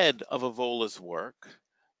said of Evola's work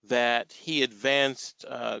that he advanced,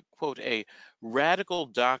 quote, a radical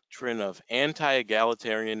doctrine of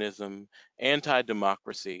anti-egalitarianism,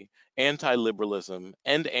 anti-democracy, anti-liberalism,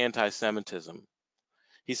 and anti-Semitism.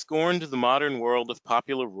 He scorned the modern world of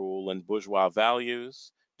popular rule and bourgeois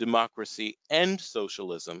values, democracy, and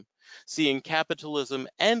socialism, seeing capitalism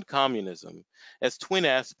and communism as twin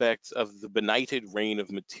aspects of the benighted reign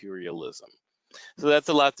of materialism. So that's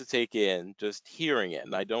a lot to take in, just hearing it.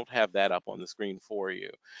 And I don't have that up on the screen for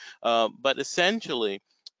you. But essentially,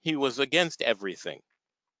 he was against everything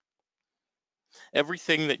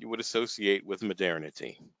that you would associate with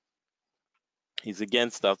modernity. He's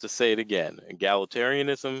against, I'll just say it again,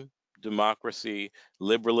 egalitarianism, democracy,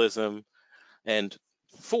 liberalism, and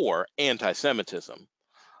for anti-Semitism.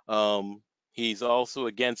 He's also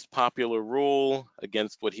against popular rule,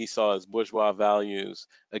 against what he saw as bourgeois values,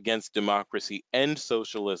 against democracy and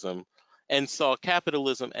socialism, and saw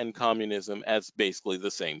capitalism and communism as basically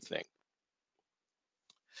the same thing.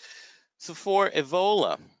 So for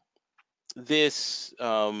Evola, this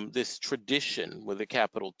tradition with a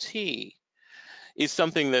capital T is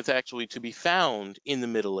something that's actually to be found in the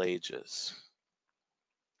Middle Ages.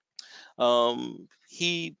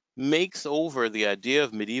 He makes over the idea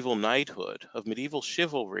of medieval knighthood, of medieval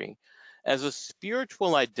chivalry, as a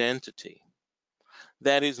spiritual identity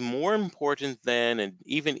that is more important than and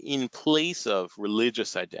even in place of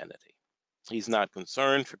religious identity. He's not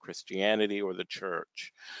concerned for Christianity or the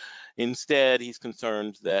church. Instead, he's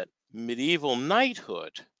concerned that medieval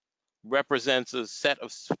knighthood represents a set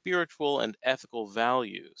of spiritual and ethical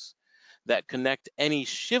values that connect any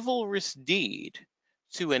chivalrous deed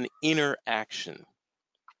to an inner action.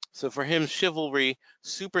 So for him, chivalry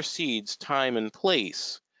supersedes time and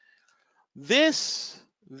place. This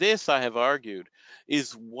I have argued,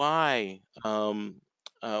 is why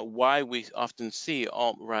we often see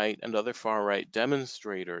alt-right and other far-right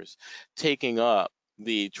demonstrators taking up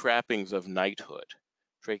the trappings of knighthood,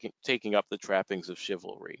 taking up the trappings of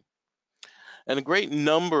chivalry. And a great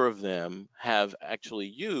number of them have actually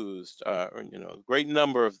used, a great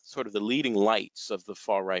number of sort of the leading lights of the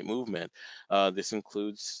far-right movement. This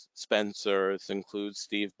includes Spencer, this includes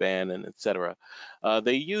Steve Bannon, etc.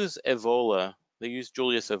 They use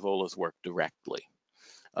Julius Evola's work directly.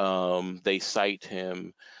 They cite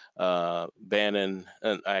him Bannon,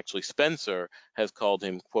 and actually Spencer, has called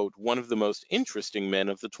him, quote, one of the most interesting men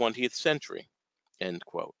of the 20th century, end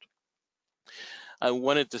quote. I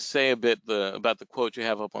wanted to say a bit about the quote you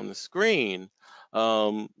have up on the screen,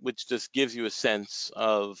 which just gives you a sense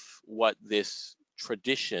of what this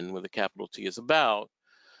tradition with a capital T is about.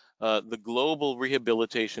 The global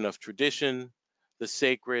rehabilitation of tradition, the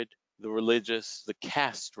sacred, the religious, the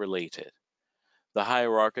caste related, the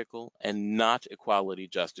hierarchical, and not equality,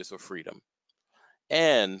 justice, or freedom.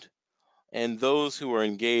 And those who are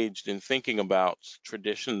engaged in thinking about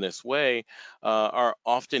tradition this way are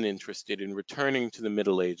often interested in returning to the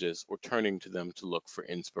Middle Ages or turning to them to look for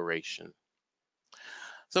inspiration.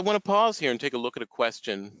 So I want to pause here and take a look at a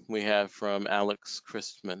question we have from Alex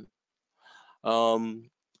Christman.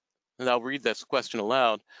 And I'll read this question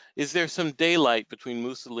aloud. Is there some daylight between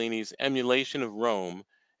Mussolini's emulation of Rome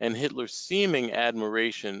and Hitler's seeming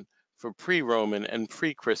admiration for pre-Roman and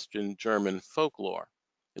pre-Christian German folklore?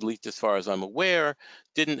 At least as far as I'm aware,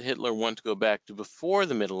 didn't Hitler want to go back to before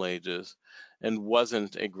the Middle Ages and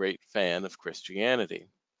wasn't a great fan of Christianity?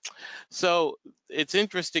 So it's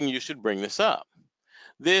interesting you should bring this up.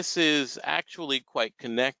 This is actually quite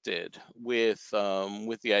connected with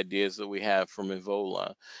the ideas that we have from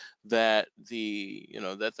Evola, that the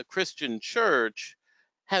Christian Church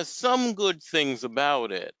has some good things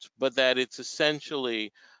about it, but that it's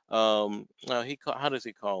essentially how does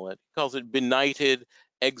he call it? He calls it benighted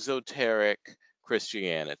exoteric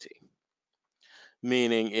Christianity,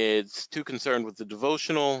 meaning it's too concerned with the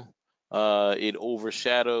devotional. It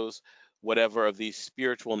overshadows whatever of these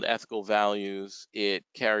spiritual and ethical values it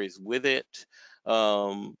carries with it.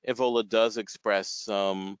 Evola um, does express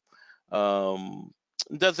some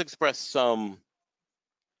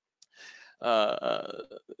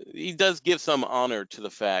he does give some honor to the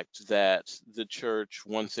fact that the church,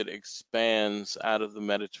 once it expands out of the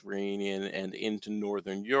Mediterranean and into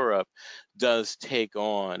Northern Europe, does take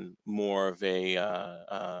on more of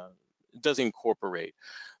a, does incorporate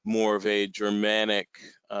more of a Germanic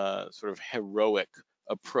sort of heroic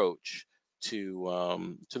approach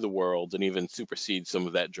to the world, and even supersede some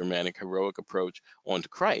of that Germanic heroic approach onto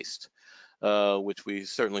Christ. Which we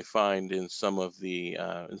certainly find in some of the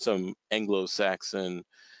in some Anglo-Saxon,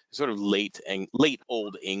 sort of late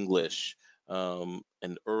Old English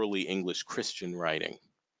and early English Christian writing.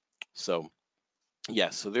 So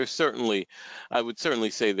yes, so there's certainly, I would certainly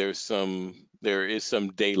say there is some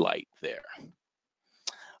daylight there.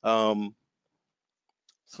 So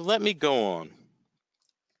let me go on.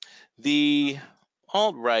 The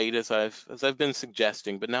alt-right, as I've been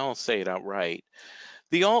suggesting, but now I'll say it outright.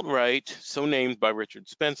 The alt-right, so named by Richard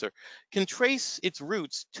Spencer, can trace its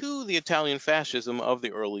roots to the Italian fascism of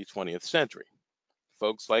the early 20th century.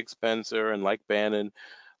 Folks like Spencer and like Bannon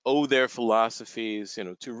owe their philosophies,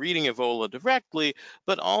 to reading Evola directly,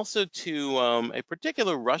 but also to a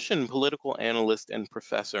particular Russian political analyst and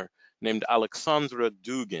professor named Alexandra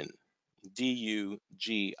Dugin,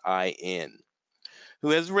 D-U-G-I-N, who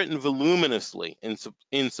has written voluminously in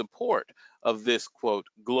support of this, quote,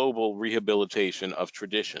 global rehabilitation of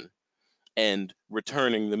tradition and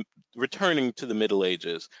returning to the Middle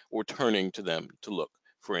Ages, or turning to them to look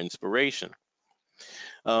for inspiration.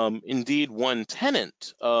 Indeed, one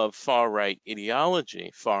tenet of far-right ideology,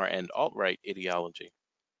 far and alt-right ideology,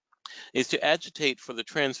 is to agitate for the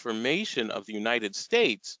transformation of the United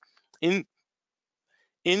States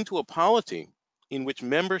into a polity in which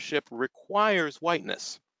membership requires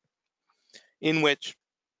whiteness, in which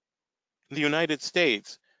the United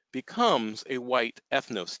States becomes a white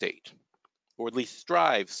ethno-state, or at least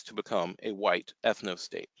strives to become a white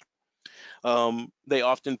ethno-state. They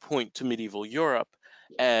often point to medieval Europe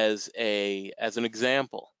as an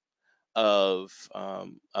example of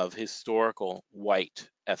historical white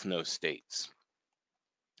ethno-states.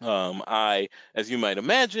 As you might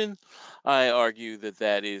imagine, I argue that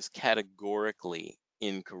that is categorically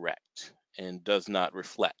incorrect and does not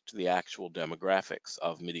reflect the actual demographics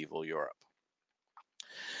of medieval Europe.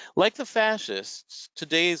 Like the fascists,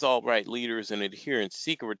 today's alt-right leaders and adherents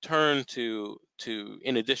seek a return to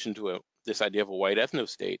in addition to this idea of a white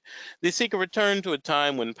ethno-state, they seek a return to a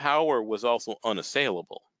time when power was also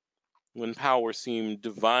unassailable, when power seemed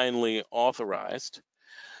divinely authorized,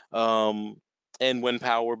 and when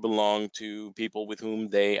power belonged to people with whom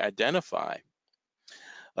they identify.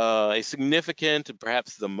 A significant, and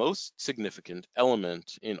perhaps the most significant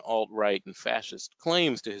element in alt-right and fascist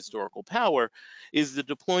claims to historical power is the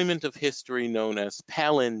deployment of history known as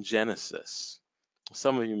palingenesis.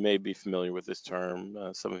 Some of you may be familiar with this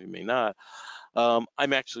term, some of you may not.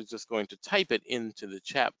 I'm actually just going to type it into the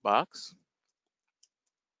chat box.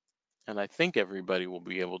 And I think everybody will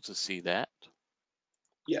be able to see that.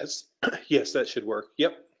 Yes, yes, that should work.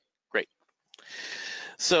 Yep. Great.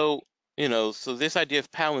 So, so this idea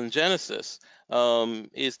of palingenesis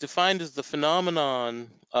is defined as the phenomenon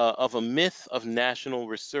of a myth of national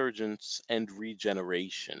resurgence and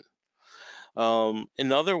regeneration.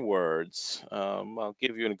 In other words, I'll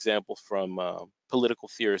give you an example from political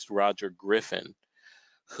theorist Roger Griffin,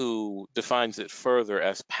 who defines it further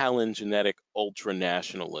as palingenetic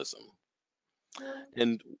ultranationalism.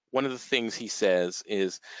 And one of the things he says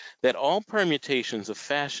is that all permutations of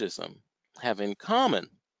fascism have in common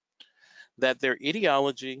that their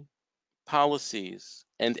ideology, policies,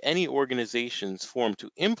 and any organizations formed to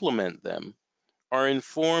implement them are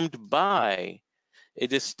informed by a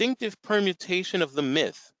distinctive permutation of the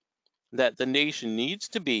myth that the nation needs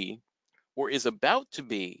to be, or is about to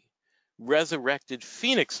be, resurrected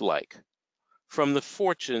phoenix-like from the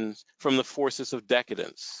forces of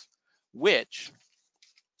decadence, which,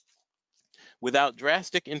 without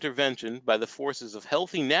drastic intervention by the forces of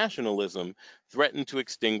healthy nationalism, threaten to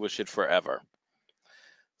extinguish it forever.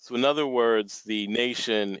 So in other words, the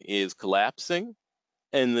nation is collapsing,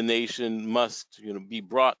 and the nation must be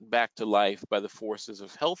brought back to life by the forces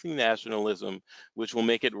of healthy nationalism, which will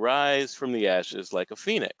make it rise from the ashes like a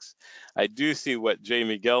phoenix. I do see what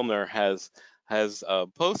Jamie Gellner has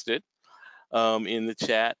posted in the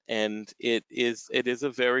chat, and it is a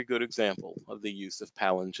very good example of the use of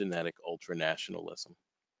palingenetic ultranationalism.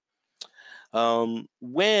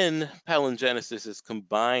 When palingenesis is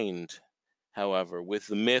combined, however, with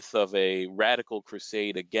the myth of a radical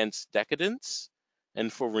crusade against decadence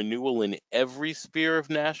and for renewal in every sphere of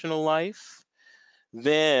national life,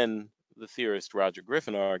 then the theorist Roger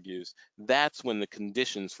Griffin argues that's when the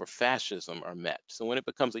conditions for fascism are met. So when it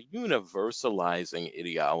becomes a universalizing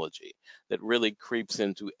ideology that really creeps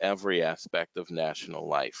into every aspect of national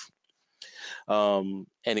life. And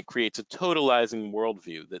it creates a totalizing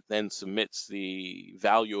worldview that then submits the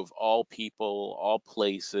value of all people, all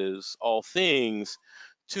places, all things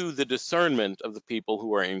to the discernment of the people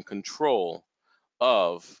who are in control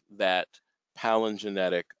of that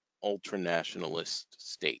palingenetic ultranationalist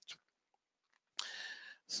state.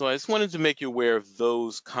 So I just wanted to make you aware of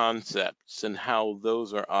those concepts and how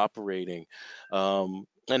those are operating,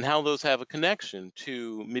 and how those have a connection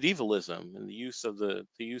to medievalism and the use of the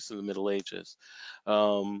Middle Ages,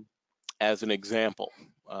 as an example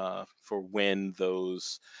for when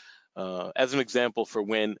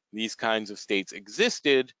these kinds of states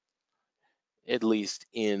existed, at least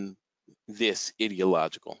in this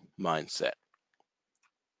ideological mindset.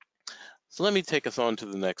 So let me take us on to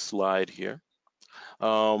the next slide here.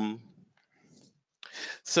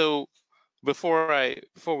 So before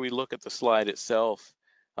we look at the slide itself,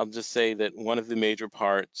 I'll just say that one of the major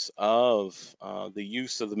parts of the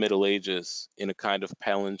use of the Middle Ages in a kind of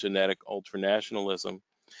palingenetic ultranationalism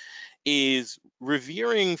is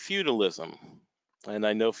revering feudalism. And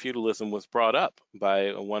I know feudalism was brought up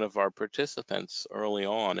by one of our participants early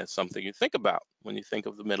on as something you think about when you think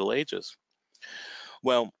of the Middle Ages.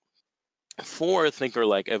 Well, for a thinker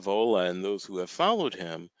like Evola and those who have followed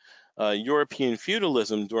him, European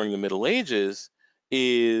feudalism during the Middle Ages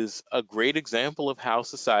is a great example of how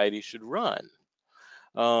society should run.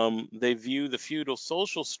 They view the feudal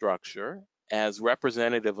social structure as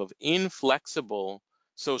representative of inflexible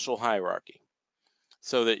social hierarchy,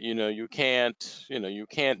 so that you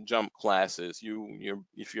can't jump classes.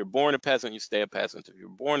 If you're born a peasant, you stay a peasant. If you're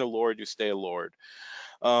born a lord, you stay a lord.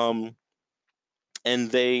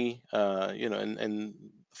 And they, and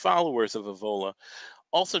followers of Evola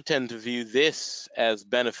also tend to view this as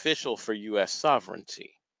beneficial for U.S.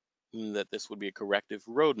 sovereignty, that this would be a corrective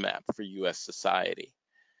roadmap for U.S. society.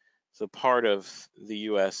 So part of the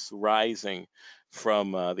U.S. rising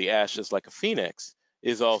from the ashes like a phoenix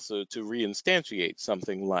is also to reinstantiate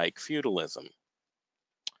something like feudalism.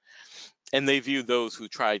 And they view those who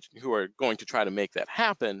are going to try to make that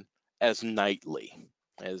happen as knightly,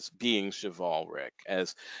 as being chivalric,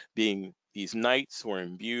 as being these knights who are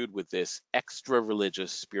imbued with this extra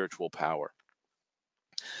religious spiritual power.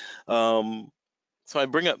 So I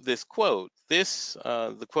bring up this quote.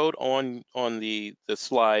 The quote on the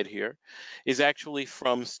slide here is actually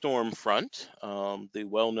from Stormfront, the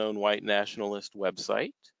well-known white nationalist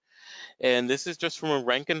website. And this is just from a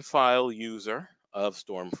rank and file user of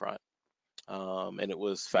Stormfront. And it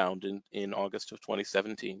was found in August of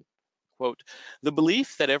 2017. Quote, "The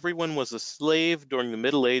belief that everyone was a slave during the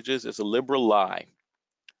Middle Ages is a liberal lie.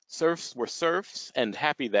 Serfs were serfs and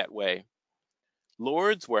happy that way.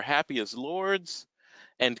 Lords were happy as lords,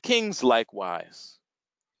 and kings likewise.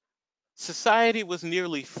 Society was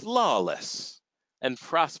nearly flawless and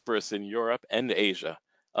prosperous in Europe and Asia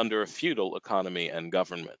under a feudal economy and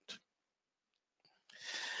government.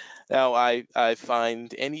 Now, I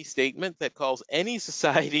find any statement that calls any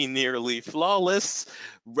society nearly flawless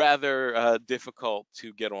rather difficult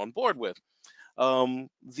to get on board with.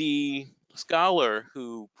 The scholar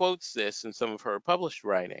who quotes this in some of her published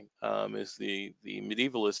writing is the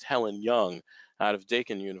medievalist Helen Young out of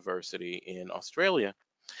Deakin University in Australia.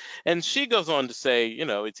 And she goes on to say,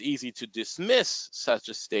 it's easy to dismiss such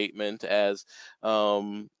a statement as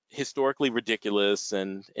historically ridiculous,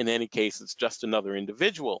 and in any case, it's just another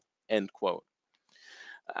individual, end quote.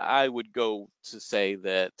 I would go to say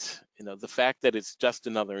that, the fact that it's just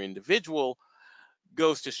another individual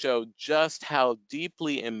goes to show just how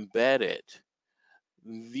deeply embedded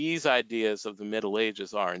these ideas of the Middle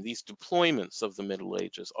Ages are, and these deployments of the Middle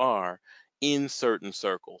Ages are in certain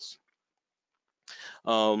circles.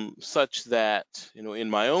 Such that, in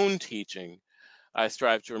my own teaching, I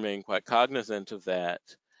strive to remain quite cognizant of that,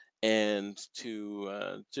 and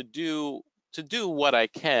to do what I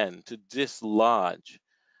can to dislodge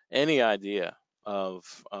any idea of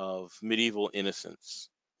medieval innocence,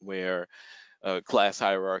 where class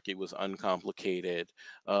hierarchy was uncomplicated,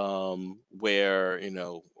 where,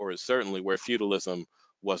 or certainly where feudalism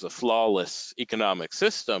was a flawless economic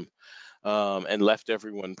system, and left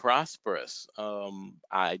everyone prosperous.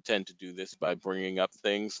 I tend to do this by bringing up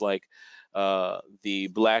things like the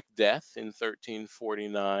Black Death in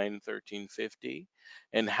 1349, 1350,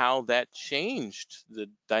 and how that changed the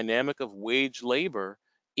dynamic of wage labor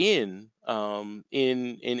in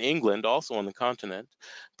England, also on the continent,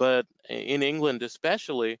 but in England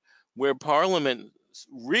especially, where Parliament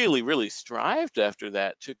really strived after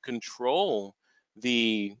that to control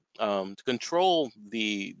the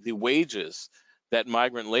wages that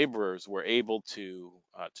migrant laborers were able to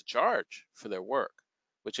charge for their work,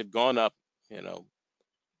 which had gone up,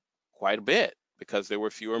 quite a bit because there were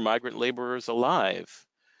fewer migrant laborers alive,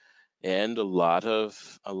 and a lot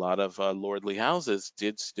of lordly houses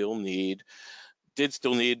did still need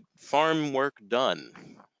farm work done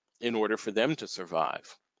in order for them to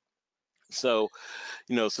survive. So,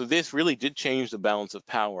 so this really did change the balance of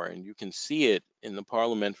power, and you can see it in the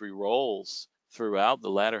parliamentary roles throughout the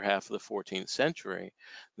latter half of the 14th century,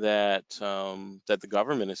 that the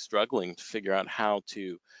government is struggling to figure out how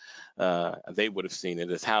to, they would have seen it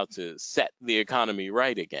as how to set the economy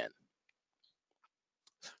right again.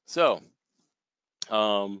 So,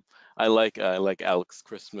 I like Alex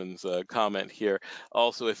Christman's comment here.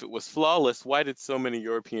 Also, if it was flawless, why did so many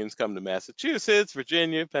Europeans come to Massachusetts,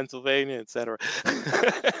 Virginia, Pennsylvania, etc.?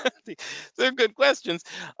 They're good questions.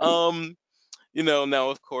 Now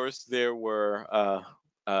of course there were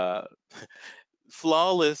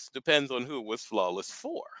flawless depends on who it was flawless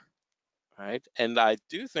for, right? And I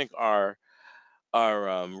do think our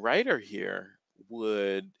writer here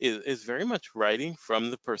is very much writing from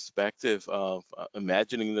the perspective of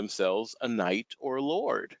imagining themselves a knight or a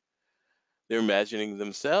lord. They're imagining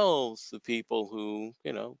themselves the people who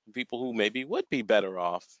maybe would be better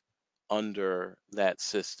off under that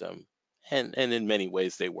system, and in many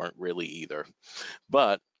ways they weren't really either,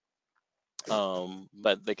 but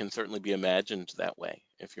they can certainly be imagined that way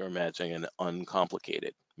if you're imagining an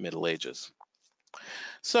uncomplicated Middle Ages.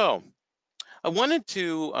 So I wanted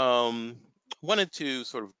to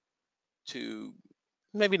sort of to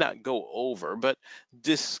maybe not go over, but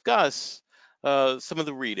discuss some of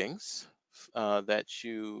the readings that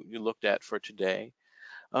you looked at for today.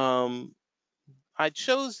 I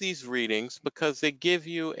chose these readings because they give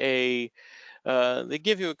you a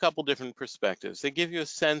couple different perspectives. They give you a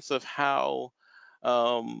sense of how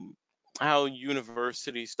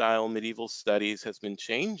university style medieval studies has been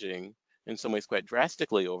changing in some ways quite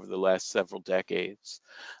drastically over the last several decades.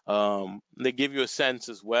 They give you a sense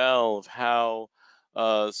as well of how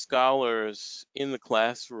scholars in the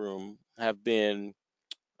classroom have been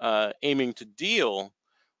aiming to deal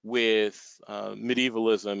with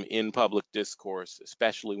medievalism in public discourse,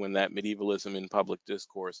 especially when that medievalism in public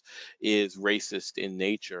discourse is racist in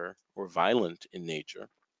nature or violent in nature,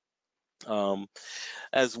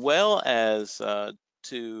 as well as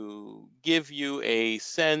to give you a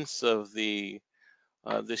sense of the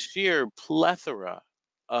sheer plethora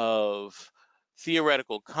of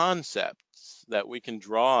theoretical concepts that we can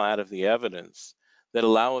draw out of the evidence that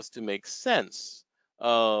allow us to make sense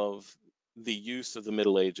of the use of the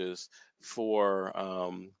Middle Ages for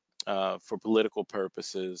political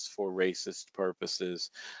purposes, for racist purposes,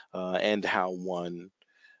 and how one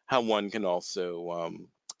can also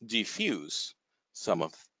defuse some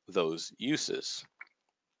of those uses.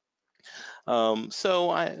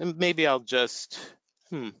 So maybe I'll just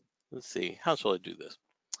let's see, how shall I do this?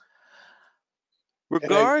 And I,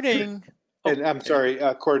 Regarding, oh, and I'm there you go. sorry,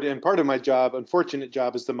 Cord, and part of my job, unfortunate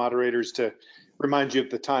job as the moderator, is to remind you of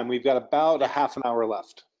the time. We've got about a half an hour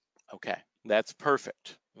left. Okay, that's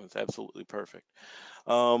perfect. That's absolutely perfect.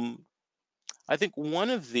 Um, I think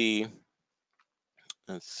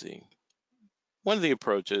let's see, one of the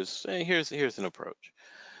approaches, here's an approach.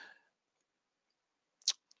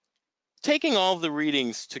 Taking all the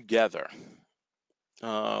readings together,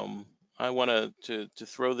 I want to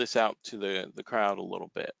throw this out to the crowd a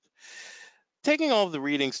little bit. Taking all the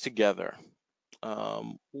readings together,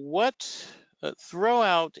 throw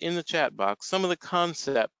out in the chat box some of the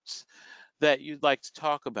concepts that you'd like to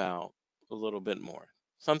talk about a little bit more.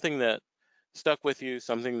 Something that stuck with you,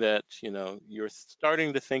 something that you're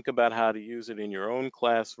starting to think about how to use it in your own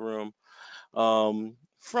classroom, from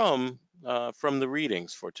the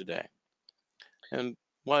readings for today. And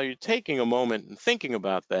while you're taking a moment and thinking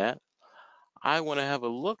about that, I want to have a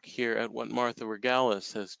look here at what Martha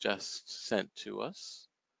Regalis has just sent to us.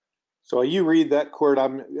 So while you read that, Cord,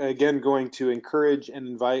 I'm again going to encourage and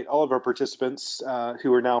invite all of our participants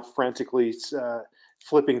who are now frantically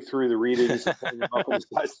flipping through the readings and putting them up on the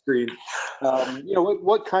side screen.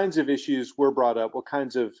 What kinds of issues were brought up? What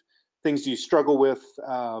kinds of things do you struggle with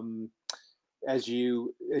as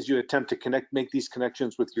you attempt to make these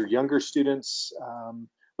connections with your younger students?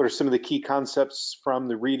 What are some of the key concepts from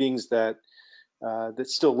the readings that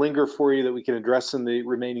still linger for you that we can address in the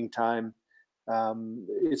remaining time?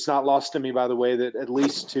 It's not lost to me, by the way, that at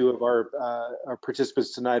least two of our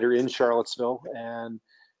participants tonight are in Charlottesville, and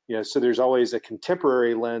so there's always a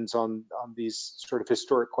contemporary lens on these sort of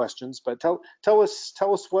historic questions. But tell us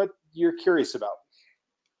what you're curious about.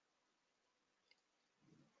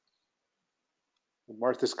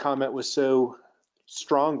 Martha's comment was so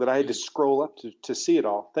strong that I had to scroll up to see it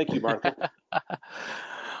all. Thank you, Martha.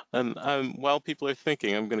 And while people are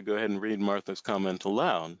thinking, I'm going to go ahead and read Martha's comment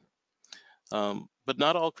aloud. But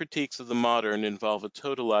not all critiques of the modern involve a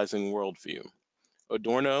totalizing worldview.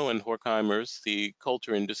 Adorno and Horkheimer's The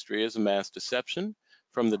Culture Industry as a Mass Deception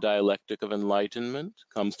from the Dialectic of Enlightenment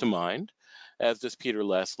comes to mind, as does Peter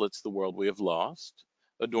Leslitt's The World We Have Lost.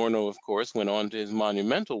 Adorno, of course, went on to his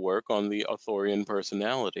monumental work on the authorian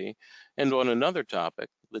personality, and on another topic,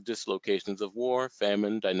 the dislocations of war,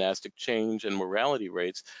 famine, dynastic change, and morality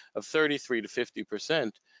rates of 33 to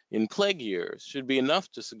 50% in plague years should be enough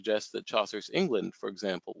to suggest that Chaucer's England, for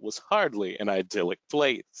example, was hardly an idyllic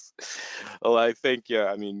place. Well, I think, yeah,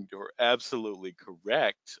 I mean, you're absolutely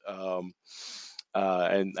correct. And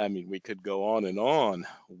I mean, we could go on and on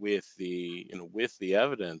with the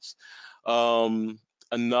evidence.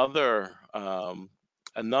 Another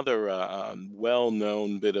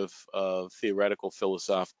well-known bit of theoretical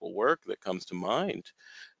philosophical work that comes to mind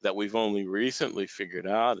that we've only recently figured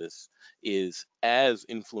out is as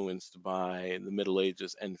influenced by the Middle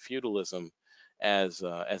Ages and feudalism as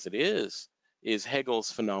it is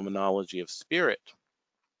Hegel's phenomenology of spirit.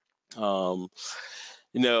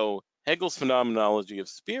 Hegel's phenomenology of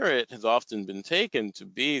spirit has often been taken to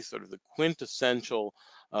be sort of the quintessential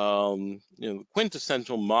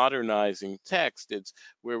modernizing text. It's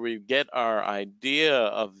where we get our idea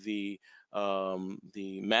of the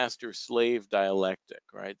master-slave dialectic,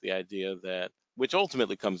 right? The idea that, which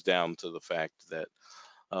ultimately comes down to the fact that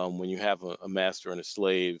when you have a master and a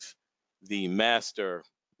slave, the master,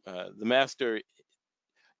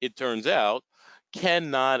 it turns out,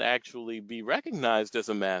 cannot actually be recognized as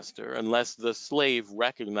a master unless the slave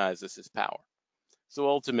recognizes his power. So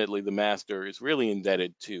ultimately, the master is really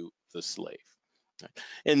indebted to the slave.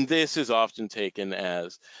 And this is often taken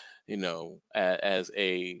as, as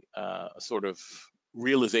a sort of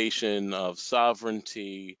realization of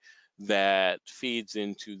sovereignty that feeds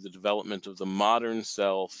into the development of the modern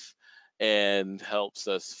self and helps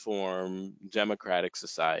us form democratic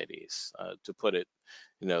societies, to put it.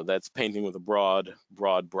 That's painting with a broad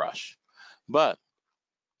brush. But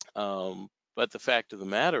the fact of the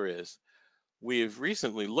matter is, we have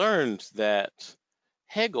recently learned that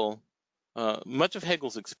Hegel, much of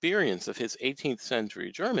Hegel's experience of his 18th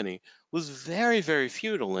century Germany was very, very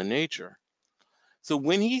feudal in nature. So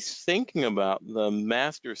when he's thinking about the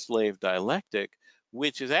master-slave dialectic,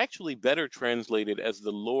 which is actually better translated as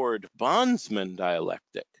the lord-bondsman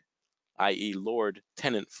dialectic, i.e.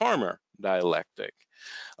 lord-tenant-farmer dialectic,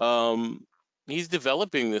 he's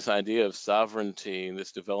developing this idea of sovereignty and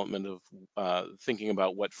this development of thinking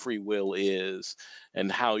about what free will is and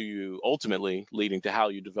how you ultimately leading to how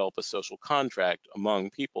you develop a social contract among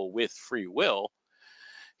people with free will.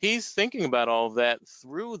 He's thinking about all of that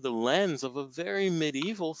through the lens of a very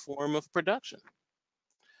medieval form of production.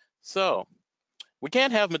 So We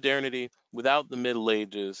can't have modernity without the Middle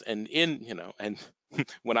Ages. And and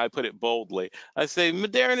when I put it boldly, I say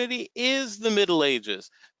modernity is the Middle Ages.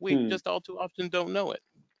 We Hmm. just all too often don't know it.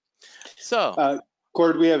 So, Uh,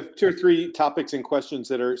 Cord, we have 2 or 3 topics and questions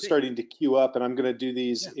that are starting to queue up, and I'm going to do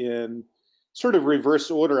these yeah. in sort of reverse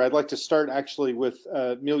order. I'd like to start actually with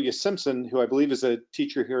Amelia Simpson, who I believe is a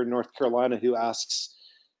teacher here in North Carolina, who asks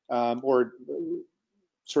or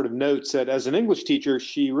sort of notes that as an English teacher,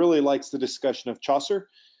 she really likes the discussion of Chaucer.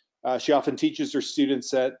 She often teaches her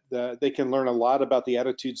students that they can learn a lot about the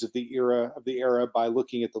attitudes of the era by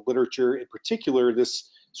looking at the literature, in particular this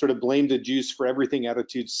sort of blame the Jews for everything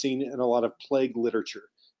attitude seen in a lot of plague literature.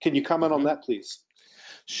 Can you comment on Mhm. that, please?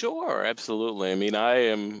 Sure, absolutely. I mean,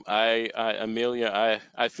 Amelia,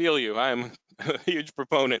 I feel you. I'm a huge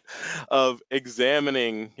proponent of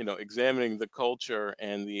examining the culture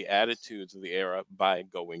and the attitudes of the era by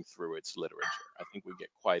going through its literature. I think we get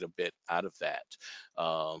quite a bit out of that.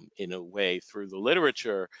 In a way, through the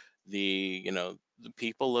literature, the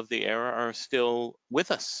people of the era are still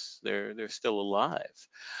with us. They're still alive.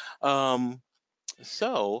 Um,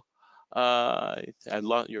 so,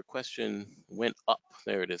 your question went up.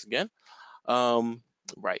 There it is again. Um,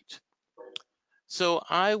 right. So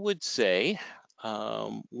I would say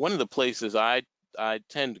one of the places I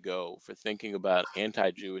tend to go for thinking about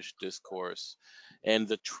anti-Jewish discourse and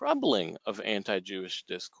the troubling of anti-Jewish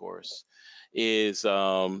discourse is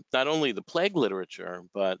not only the plague literature,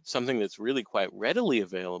 but something that's really quite readily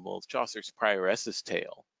available, Chaucer's Prioress's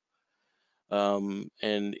Tale. And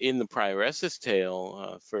in the Prioress's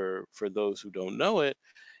Tale, for those who don't know it,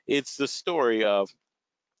 it's the story of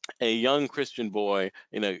a young Christian boy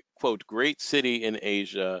in a quote great city in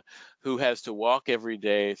Asia who has to walk every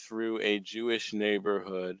day through a Jewish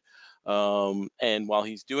neighborhood. And while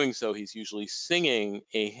he's doing so, he's usually singing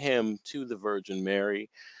a hymn to the Virgin Mary.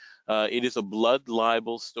 It is a blood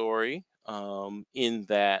libel story in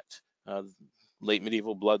that uh, late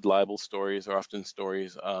medieval blood libel stories are often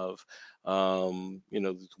stories of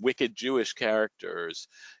wicked Jewish characters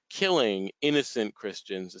killing innocent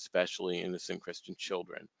Christians, especially innocent Christian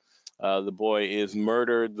children. The boy is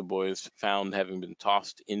murdered. The boy is found having been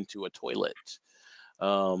tossed into a toilet.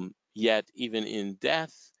 Yet, even in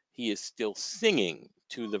death, he is still singing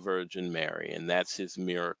to the Virgin Mary, and that's his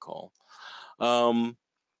miracle. Um,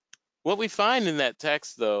 what we find in that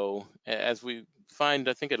text, though, as we find,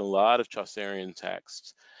 I think, in a lot of Chaucerian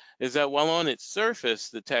texts, is that while on its surface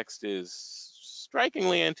the text is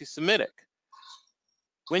strikingly anti Semitic,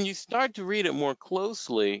 when you start to read it more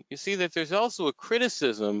closely, you see that there's also a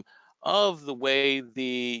criticism of the way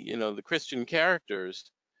the Christian characters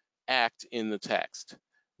act in the text.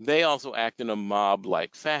 They also act in a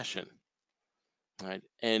mob-like fashion, right?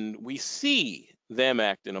 And we see them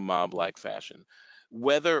act in a mob-like fashion.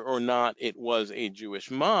 Whether or not it was a Jewish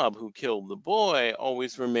mob who killed the boy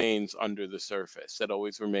always remains under the surface. That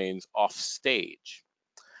always remains off stage.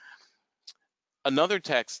 Another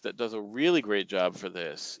text that does a really great job for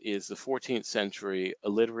this is the 14th century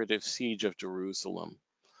alliterative siege of Jerusalem.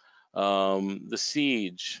 The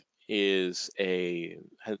siege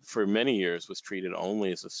for many years was treated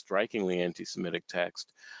only as a strikingly anti-Semitic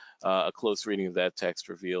text. A close reading of that text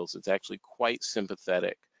reveals it's actually quite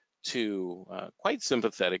sympathetic to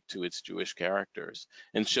its Jewish characters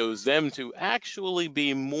and shows them to actually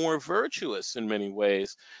be more virtuous in many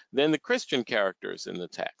ways than the Christian characters in the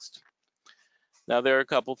text. Now, there are a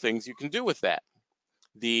couple things you can do with that.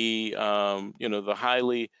 The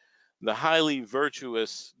highly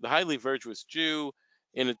virtuous Jew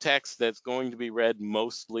in a text that's going to be read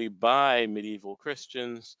mostly by medieval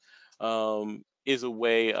Christians is a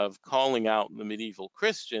way of calling out the medieval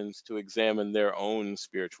Christians to examine their own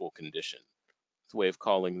spiritual condition. It's a way of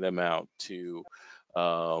calling them out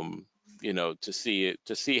um, to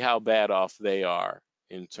see how bad off they are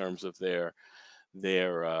in terms of their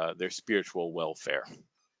spiritual welfare.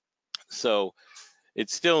 So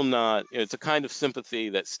it's still not, it's a kind of sympathy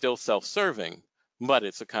that's still self-serving, but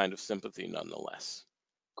it's a kind of sympathy nonetheless.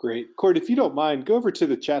 Great. Cord, if you don't mind, go over to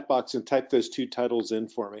the chat box and type those 2 titles in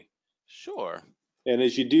for me. Sure. And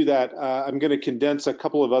as you do that, I'm going to condense a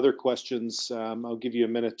couple of other questions. I'll give you a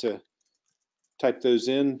minute to type those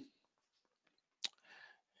in.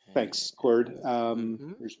 Thanks, Cord.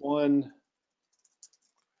 Mm-hmm. Here's one.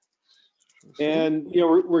 And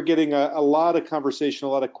we're getting a lot of conversation,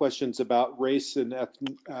 a lot of questions about race and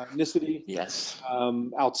ethnicity Yes.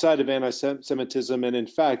 outside of anti-Semitism. And in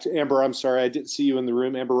fact, Amber, I'm sorry, I didn't see you in the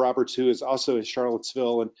room. Amber Roberts, who is also in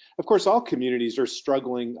Charlottesville. And of course, all communities are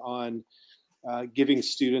struggling on giving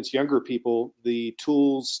students, younger people, the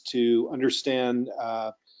tools to understand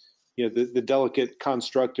the delicate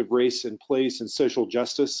construct of race and place and social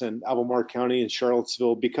justice in Albemarle County and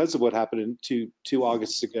Charlottesville because of what happened two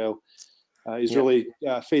Augusts ago. Is Yep. really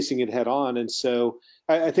facing it head on. And so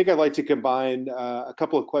I think I'd like to combine a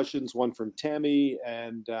couple of questions, one from Tammy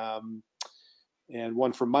and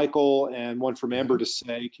one from Michael and one from Amber to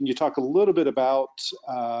say, can you talk a little bit about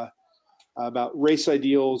race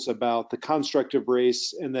ideals, about the construct of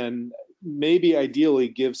race, and then maybe ideally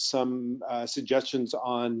give some suggestions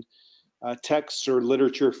on texts or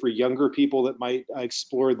literature for younger people that might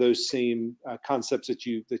explore those same concepts that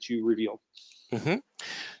you revealed. Mm-hmm.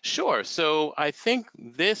 Sure. So I think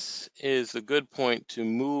this is a good point to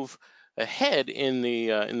move ahead in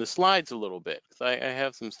the slides a little bit, because I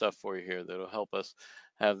have some stuff for you here that'll help us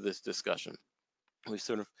have this discussion. We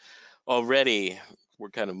sort of already we're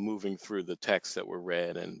kind of moving through the texts that were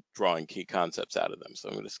read and drawing key concepts out of them. So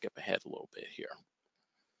I'm going to skip ahead a little bit here.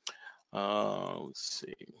 Let's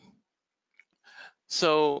see.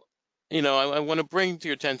 So, I want to bring to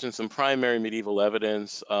your attention some primary medieval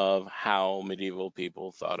evidence of how medieval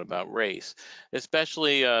people thought about race,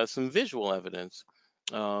 especially some visual evidence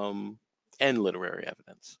and literary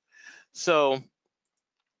evidence. So,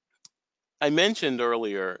 I mentioned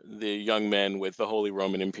earlier the young men with the Holy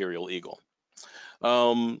Roman Imperial Eagle.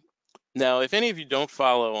 Now, if any of you don't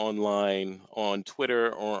follow online on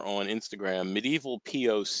Twitter or on Instagram, Medieval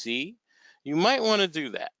POC, you might want to do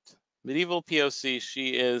that. Medieval POC, she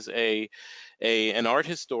is an art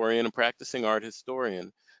historian, a practicing art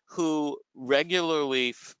historian, who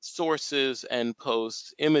regularly sources and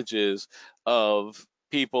posts images of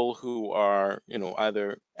people who are,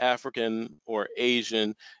 either African or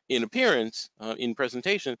Asian in appearance, in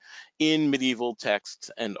presentation, in medieval texts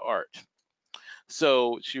and art.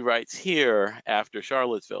 So she writes here after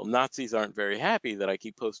Charlottesville, Nazis aren't very happy that I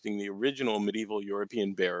keep posting the original medieval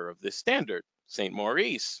European bearer of this standard, St.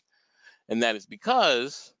 Maurice. And that is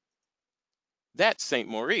because that's St.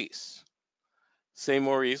 Maurice. St.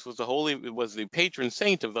 Maurice was the patron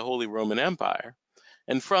saint of the Holy Roman Empire,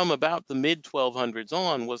 and from about the mid-1200s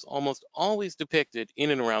on was almost always depicted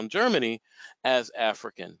in and around Germany as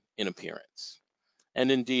African in appearance.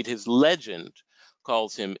 And indeed, his legend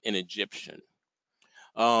calls him an Egyptian.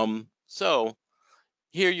 So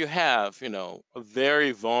here you have, a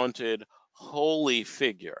very vaunted holy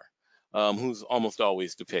figure who's almost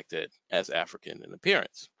always depicted as African in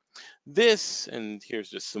appearance. This, and here's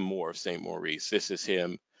just some more of St. Maurice. This is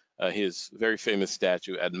him, his very famous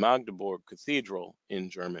statue at Magdeburg Cathedral in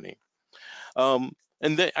Germany.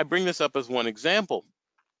 And I bring this up as one example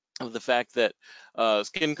of the fact that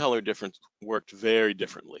skin color difference worked very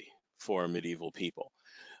differently for medieval people.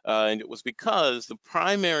 And it was because the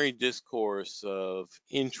primary discourse of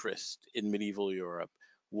interest in medieval Europe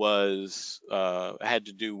had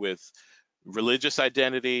to do with religious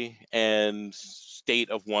identity and the state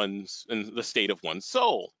of one's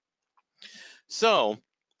soul. So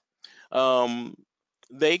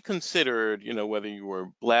they considered, whether you were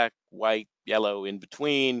black, white, yellow, in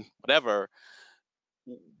between, whatever,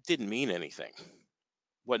 didn't mean anything.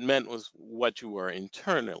 What meant was what you were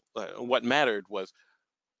internal. What mattered was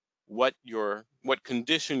what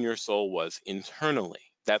condition your soul was internally.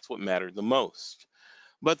 That's what mattered the most.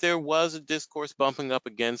 But there was a discourse bumping up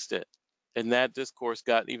against it. And that discourse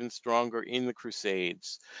got even stronger in the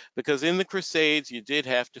Crusades, because in the Crusades, you did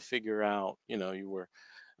have to figure out, you were,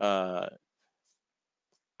 I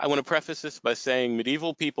want to preface this by saying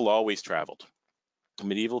medieval people always traveled.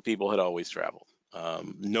 Medieval people had always traveled.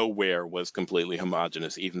 Nowhere was completely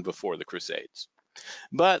homogenous, even before the Crusades.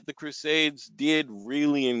 But the Crusades did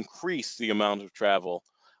really increase the amount of travel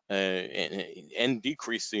and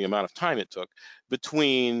decrease the amount of time it took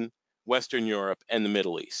between Western Europe and the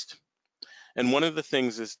Middle East. And one of the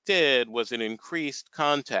things this did was it increased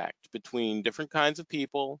contact between different kinds of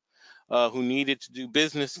people who needed to do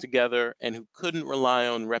business together and who couldn't rely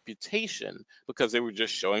on reputation because they were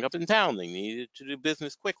just showing up in town. They needed to do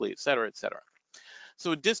business quickly, et cetera, et cetera.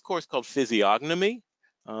 So a discourse called physiognomy,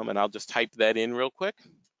 and I'll just type that in real quick.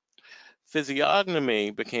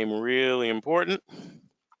 Physiognomy became really important.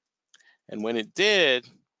 And when it did,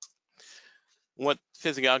 what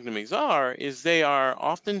physiognomies are is they are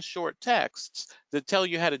often short texts that tell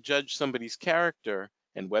you how to judge somebody's character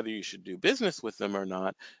and whether you should do business with them or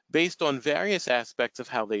not based on various aspects of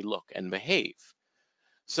how they look and behave.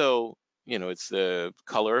 So, it's the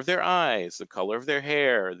color of their eyes, the color of their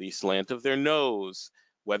hair, the slant of their nose,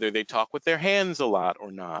 whether they talk with their hands a lot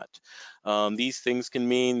or not. These things can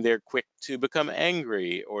mean they're quick to become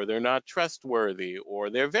angry, or they're not trustworthy, or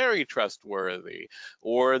they're very trustworthy,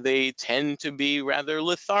 or they tend to be rather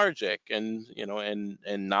lethargic and,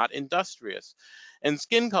 and not industrious. And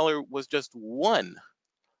skin color was just one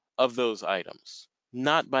of those items,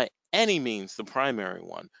 not by any means the primary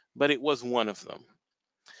one, but it was one of them.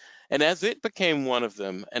 And as it became one of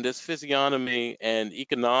them, and as physiognomy and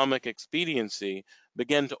economic expediency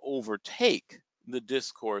began to overtake the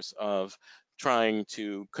discourse of trying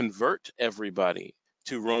to convert everybody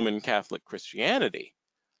to Roman Catholic Christianity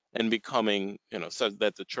and becoming, so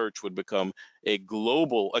that the church would become a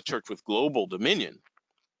church with global dominion,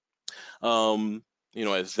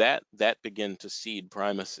 as that began to cede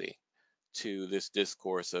primacy to this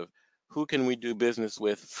discourse of who can we do business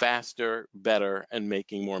with faster, better, and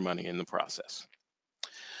making more money in the process.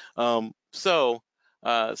 So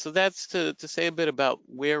that's to say a bit about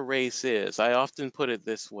where race is. I often put it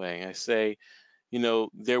this way. I say,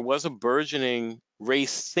 there was a burgeoning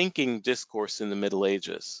race thinking discourse in the Middle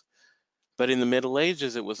Ages. But in the Middle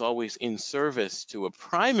Ages, it was always in service to a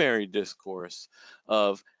primary discourse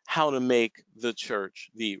of how to make the church,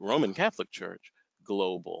 the Roman Catholic Church,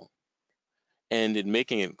 global. And in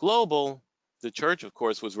making it global, the church, of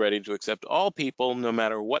course, was ready to accept all people, no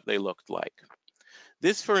matter what they looked like.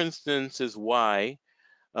 This, for instance, is why,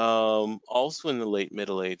 also in the late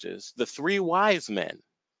Middle Ages, the three wise men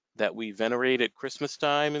that we venerate at Christmas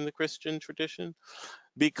time in the Christian tradition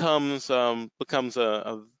becomes a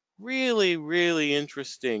really, really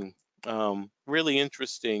interesting, cultural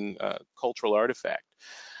artifact.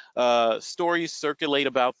 Stories circulate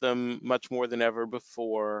about them much more than ever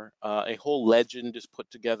before. A whole legend is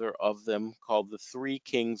put together of them called the Three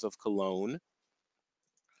Kings of Cologne,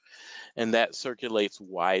 and that circulates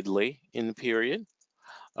widely in the period.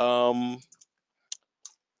 And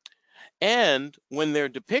when they're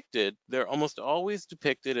depicted, they're almost always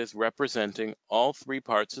depicted as representing all three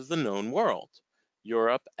parts of the known world: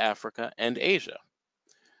 Europe, Africa, and Asia,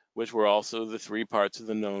 which were also the three parts of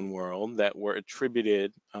the known world that were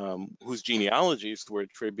attributed, whose genealogies were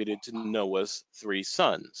attributed to Noah's three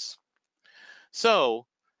sons. So,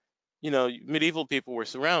 medieval people were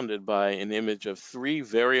surrounded by an image of three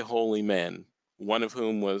very holy men, one of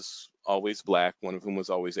whom was always black, one of whom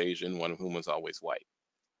was always Asian, one of whom was always white.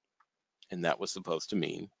 And that was supposed to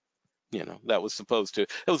mean, it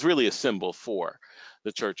was really a symbol for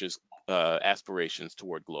the church's aspirations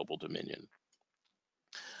toward global dominion.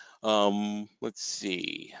 Let's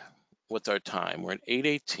see, what's our time? We're at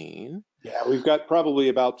 8:18. Yeah, we've got probably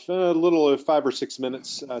about a little over 5 or 6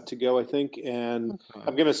 minutes to go, I think. And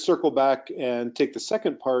I'm going to circle back and take the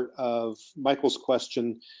second part of Michael's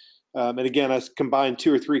question. And again, I combined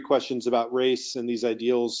 2 or 3 questions about race and these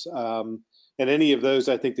ideals. And any of those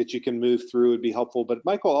I think that you can move through would be helpful. But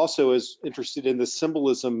Michael also is interested in the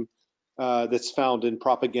symbolism that's found in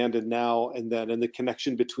propaganda now and then, and the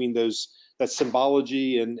connection between that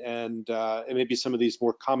symbology and maybe some of these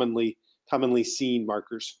more commonly seen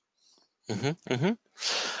markers.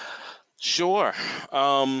 Sure.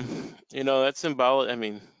 That's symbolic. I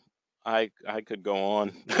mean, I could go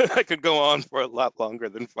on. I could go on for a lot longer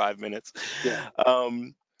than 5 minutes. Yeah.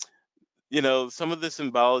 Some of the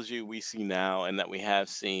symbology we see now and that we have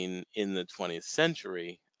seen in the 20th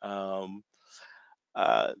century, a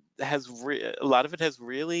lot of it has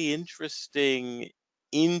really interesting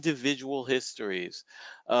individual histories.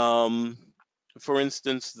 For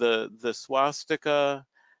instance, the swastika,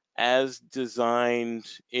 as designed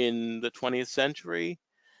in the 20th century,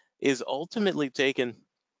 is ultimately taken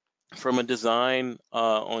from a design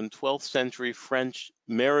on 12th century French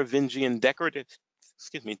Merovingian decorative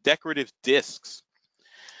discs.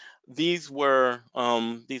 These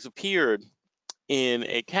appeared in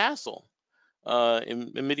a castle,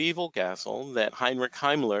 in a medieval castle that Heinrich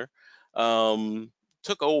Himmler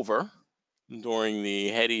took over during the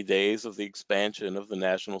heady days of the expansion of the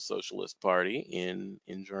National Socialist Party in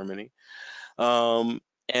Germany.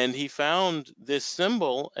 And he found this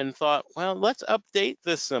symbol and thought, well, let's update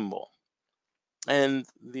this symbol. And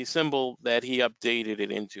the symbol that he updated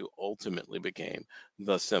it into ultimately became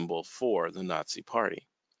the symbol for the Nazi Party.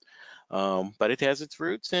 But it has its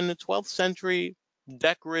roots in the 12th century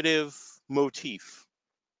decorative motif.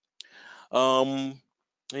 Some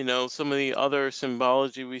of the other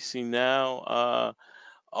symbology we see now,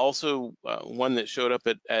 also one that showed up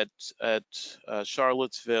at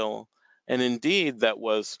Charlottesville, and indeed that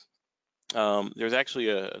was there's actually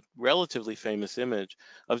a relatively famous image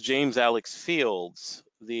of James Alex Fields,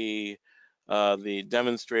 the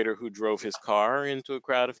demonstrator who drove his car into a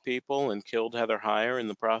crowd of people and killed Heather Heyer in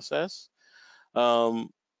the process.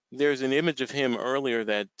 There's an image of him earlier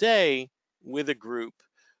that day with a group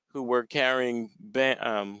who were carrying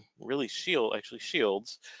really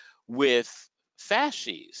shields with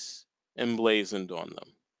fasces emblazoned on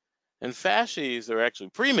them. And fasces are actually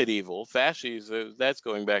pre-medieval. Fasces, that's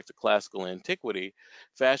going back to classical antiquity.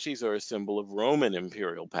 Fasces are a symbol of Roman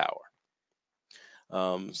imperial power.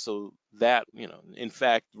 So that, in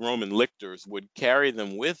fact, Roman lictors would carry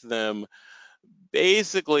them with them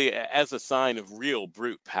basically as a sign of real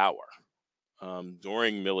brute power.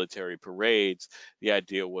 During military parades, the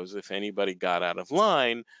idea was if anybody got out of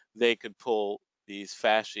line, they could pull these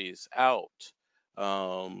fasces out,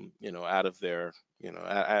 out of their,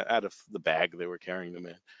 out of the bag they were carrying them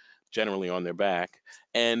in, generally on their back,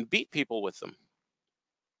 and beat people with them.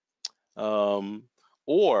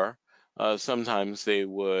 Or sometimes they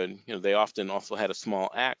would, they often also had a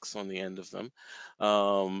small axe on the end of them,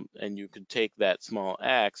 and you could take that small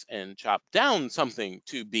axe and chop down something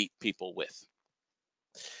to beat people with.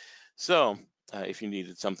 So, if you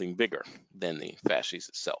needed something bigger than the fasces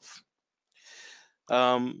itself.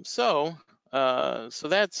 So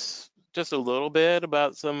that's just a little bit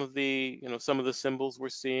about some of the symbols we're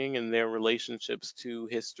seeing and their relationships to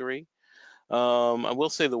history. I will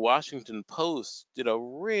say the Washington Post did a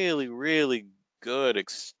really, really good,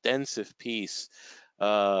 extensive piece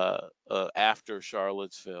after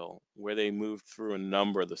Charlottesville, where they moved through a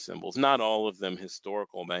number of the symbols. Not all of them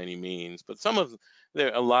historical by any means, but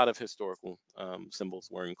a lot of historical symbols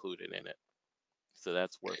were included in it. So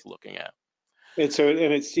that's worth looking at. And so,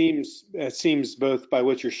 and it seems both by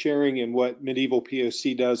what you're sharing and what Medieval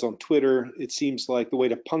POC does on Twitter, it seems like the way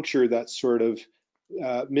to puncture that sort of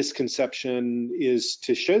misconception is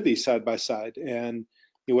to show these side by side, and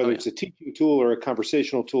Oh whether yeah, it's a teaching tool or a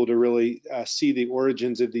conversational tool to really see the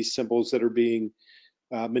origins of these symbols that are being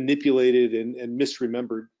manipulated and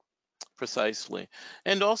misremembered. precisely.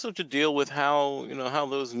 And also to deal with how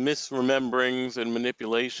those misrememberings and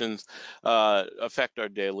manipulations affect our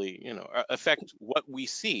daily, affect what we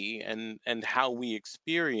see and how we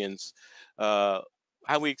experience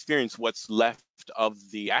what's left of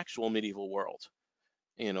the actual medieval world,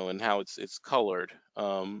 and how it's colored,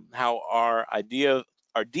 how our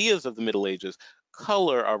ideas of the Middle Ages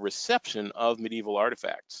color our reception of medieval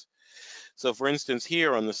artifacts. So, for instance,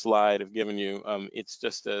 here on the slide I've given you, it's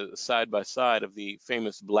just a side by side of the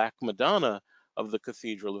famous Black Madonna of the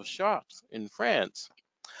Cathedral of Chartres in France,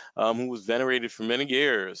 who was venerated for many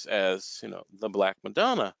years as, the Black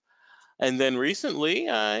Madonna. And then recently,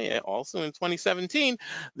 also in 2017,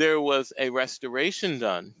 there was a restoration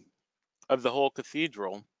done of the whole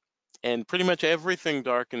cathedral, and pretty much everything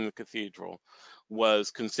dark in the cathedral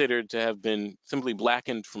was considered to have been simply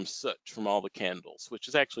blackened from soot from all the candles, which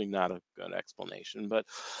is actually not a good explanation, but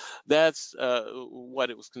that's what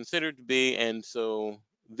it was considered to be. And so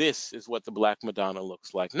this is what the Black Madonna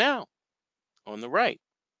looks like now on the right.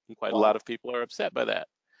 And quite a lot Wow. of people are upset by that.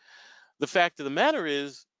 The fact of the matter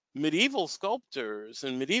is, medieval sculptors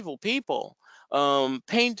and medieval people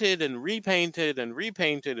painted and repainted and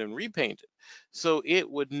repainted and repainted. So it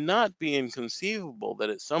would not be inconceivable that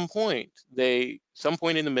at some point in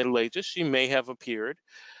the Middle Ages, she may have appeared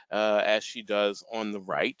as she does on the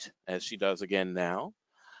right, as she does again now.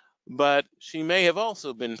 But she may have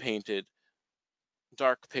also been painted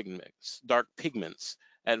dark pigments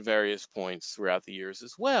at various points throughout the years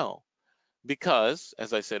as well, because,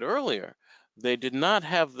 as I said earlier, they did not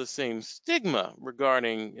have the same stigma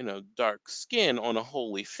regarding, dark skin on a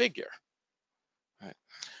holy figure. Right?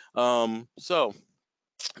 So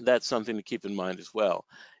that's something to keep in mind as well.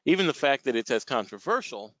 Even the fact that it's as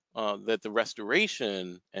controversial, that the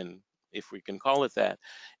Restoration, and if we can call it that,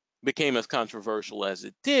 became as controversial as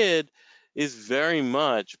it did, is very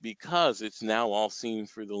much because it's now all seen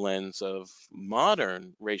through the lens of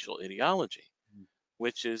modern racial ideology,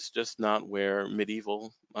 which is just not where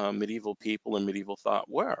medieval people and medieval thought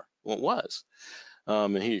was.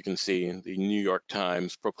 And here you can see the New York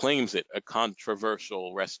Times proclaims it a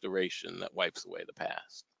controversial restoration that wipes away the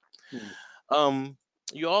past. Hmm.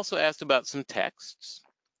 You also asked about some texts.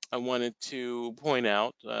 I wanted to point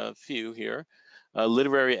out a few here.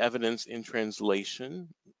 Literary evidence in translation.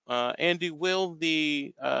 Andy, will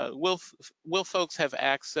folks have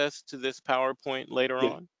access to this PowerPoint later Yeah.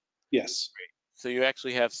 on? Yes. So you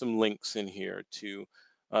actually have some links in here to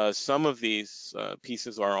some of these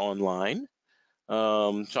pieces are online.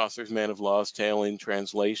 Chaucer's Man of Law's Tale in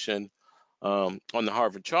translation. On the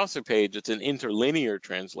Harvard Chaucer page, it's an interlinear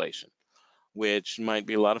translation, which might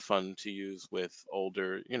be a lot of fun to use with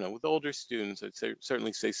older students. I'd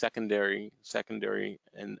certainly say secondary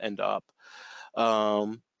and up,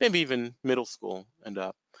 maybe even middle school and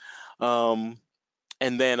up. And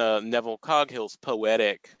then Neville Coghill's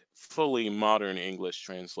poetic, fully modern English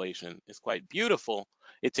translation is quite beautiful.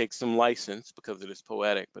 It takes some license because it is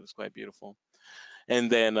poetic, but it's quite beautiful.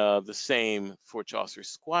 And then the same for Chaucer's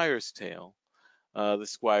Squire's Tale. The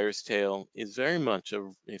Squire's Tale is very much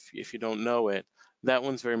if you don't know it, that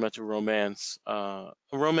one's very much a romance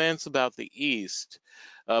about the East,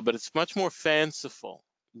 but it's much more fanciful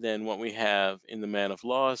than what we have in the Man of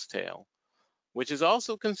Law's Tale, which is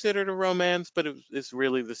also considered a romance, but it's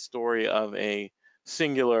really the story of a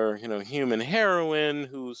singular, human heroine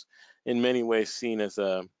who's in many ways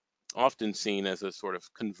often seen as a sort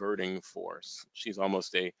of converting force. She's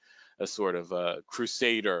almost a sort of a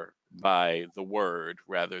crusader by the word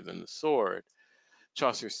rather than the sword.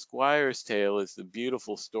 Chaucer's Squire's Tale is the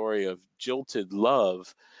beautiful story of jilted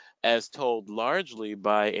love, as told largely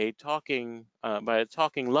by a talking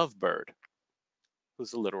lovebird,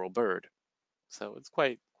 who's a literal bird. So it's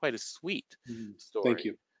quite a sweet Thank story.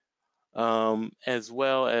 you. As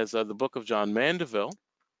well as the Book of John Mandeville.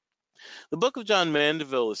 The Book of John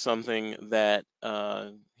Mandeville is something that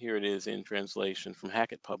here it is in translation from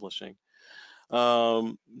Hackett Publishing.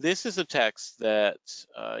 This is a text that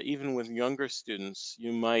even with younger students,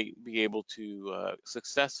 you might be able to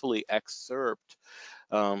successfully excerpt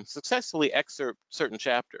certain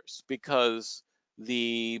chapters, because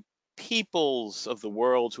the peoples of the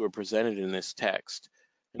world who are presented in this text,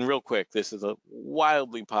 and real quick, this is a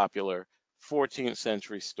wildly popular 14th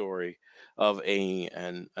century story of a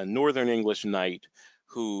Northern English knight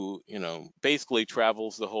who, basically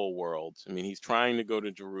travels the whole world. I mean, he's trying to go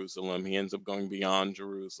to Jerusalem. He ends up going beyond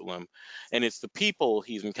Jerusalem. And it's the people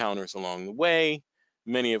he encounters along the way,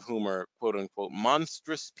 many of whom are quote unquote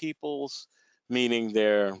monstrous peoples, meaning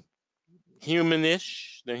they're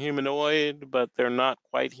humanish, they're humanoid, but they're not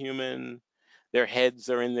quite human. Their heads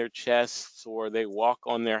are in their chests, or they walk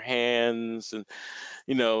on their hands, and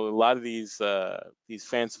a lot of these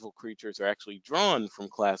fanciful creatures are actually drawn from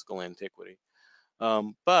classical antiquity.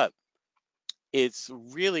 But it's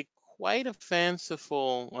really quite a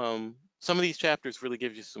fanciful. Some of these chapters really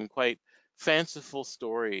give you some quite fanciful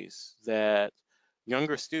stories that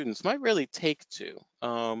younger students might really take to.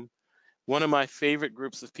 One of my favorite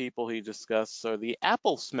groups of people he discussed are the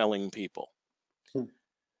apple smelling people. Hmm.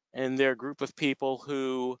 And they're a group of people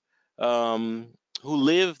who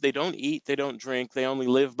live, they don't eat, they don't drink, they only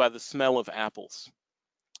live by the smell of apples.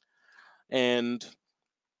 And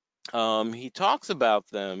he talks about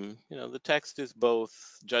them, the text is both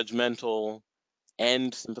judgmental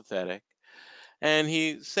and sympathetic. And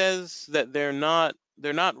he says that they're not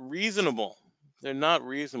reasonable. They're not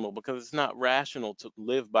reasonable because it's not rational to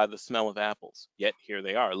live by the smell of apples. Yet here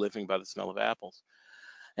they are living by the smell of apples.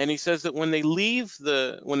 And he says that when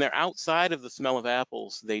they're outside of the smell of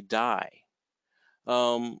apples, they die.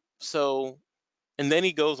 So, and then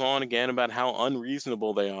he goes on again about how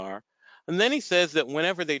unreasonable they are. And then he says that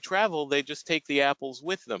whenever they travel, they just take the apples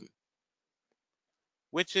with them,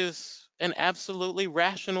 which is an absolutely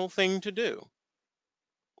rational thing to do.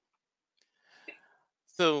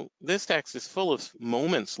 So this text is full of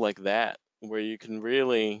moments like that where you can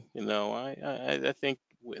really, I think,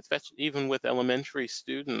 especially even with elementary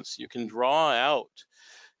students, you can draw out,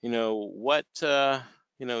 what,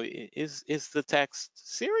 is the text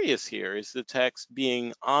serious here? Is the text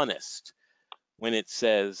being honest when it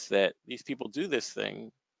says that these people do this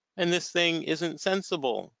thing and this thing isn't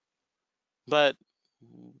sensible? But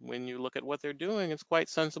when you look at what they're doing, it's quite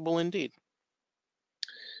sensible indeed.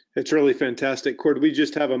 It's really fantastic. Cord, we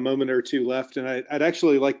just have a moment or two left, and I'd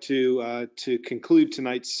actually like to conclude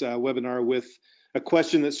tonight's webinar with a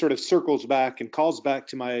question that sort of circles back and calls back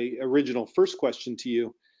to my original first question to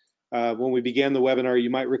you. When we began the webinar, you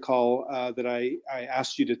might recall that I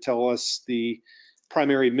asked you to tell us the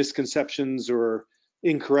primary misconceptions or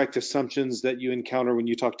incorrect assumptions that you encounter when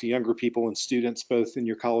you talk to younger people and students, both in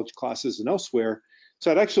your college classes and elsewhere.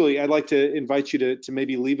 So I'd like to invite you to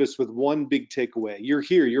maybe leave us with one big takeaway. You're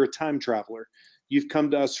here, you're a time traveler. You've come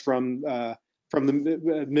to us from the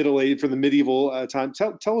Middle Age, from the medieval time.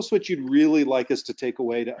 Tell us what you'd really like us to take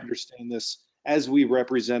away to understand this as we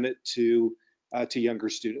represent it to younger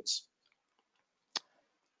students.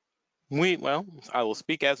 I will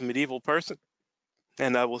speak as a medieval person,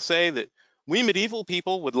 and I will say that we medieval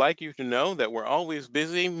people would like you to know that we're always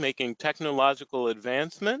busy making technological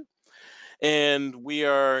advancement. And we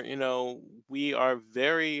are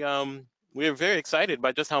very excited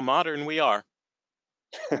by just how modern we are.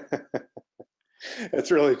 That's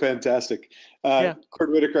really fantastic. Yeah. Cord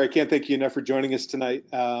Whitaker, I can't thank you enough for joining us tonight.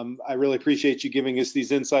 I really appreciate you giving us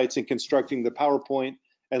these insights and constructing the PowerPoint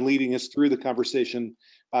and leading us through the conversation.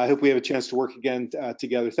 I hope we have a chance to work again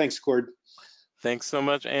together. Thanks, Cord. Thanks so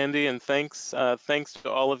much, Andy, and thanks to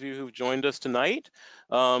all of you who've joined us tonight.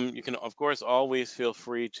 You can, of course, always feel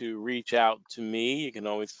free to reach out to me. You can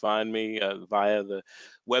always find me via the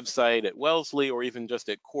website at Wellesley or even just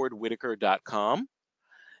at cordwhitaker.com.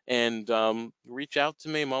 And reach out to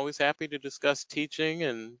me. I'm always happy to discuss teaching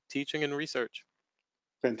and research.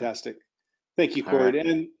 Fantastic. Thank you, All right.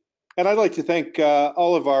 Cord. And I'd like to thank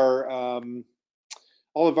all of our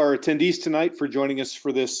attendees tonight for joining us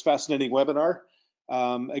for this fascinating webinar.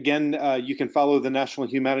 Again, you can follow the National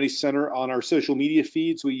Humanities Center on our social media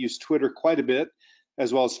feeds. We use Twitter quite a bit,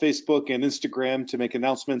 as well as Facebook and Instagram to make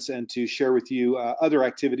announcements and to share with you other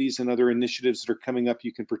activities and other initiatives that are coming up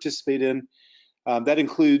you can participate in. That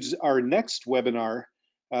includes our next webinar,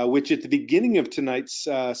 which at the beginning of tonight's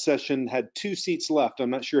session had 2 seats left. I'm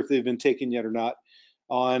not sure if they've been taken yet or not.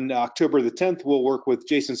 On October the 10th, we'll work with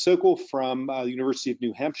Jason Sokol from the University of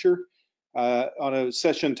New Hampshire on a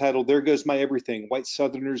session titled There Goes My Everything, White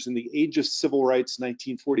Southerners in the Age of Civil Rights,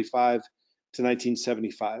 1945 to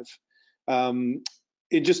 1975.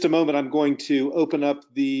 In just a moment, I'm going to open up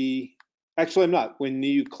actually I'm not. When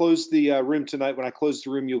you close the room tonight, when I close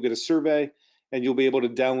the room, you'll get a survey and you'll be able to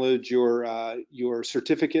download your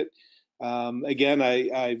certificate. Again,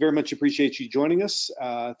 I very much appreciate you joining us.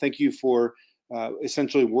 Thank you for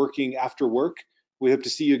essentially working after work. We hope to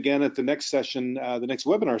see you again at the next session, the next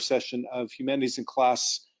webinar session of Humanities in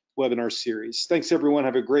Class webinar series. Thanks, everyone.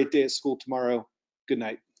 Have a great day at school tomorrow. Good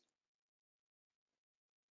night.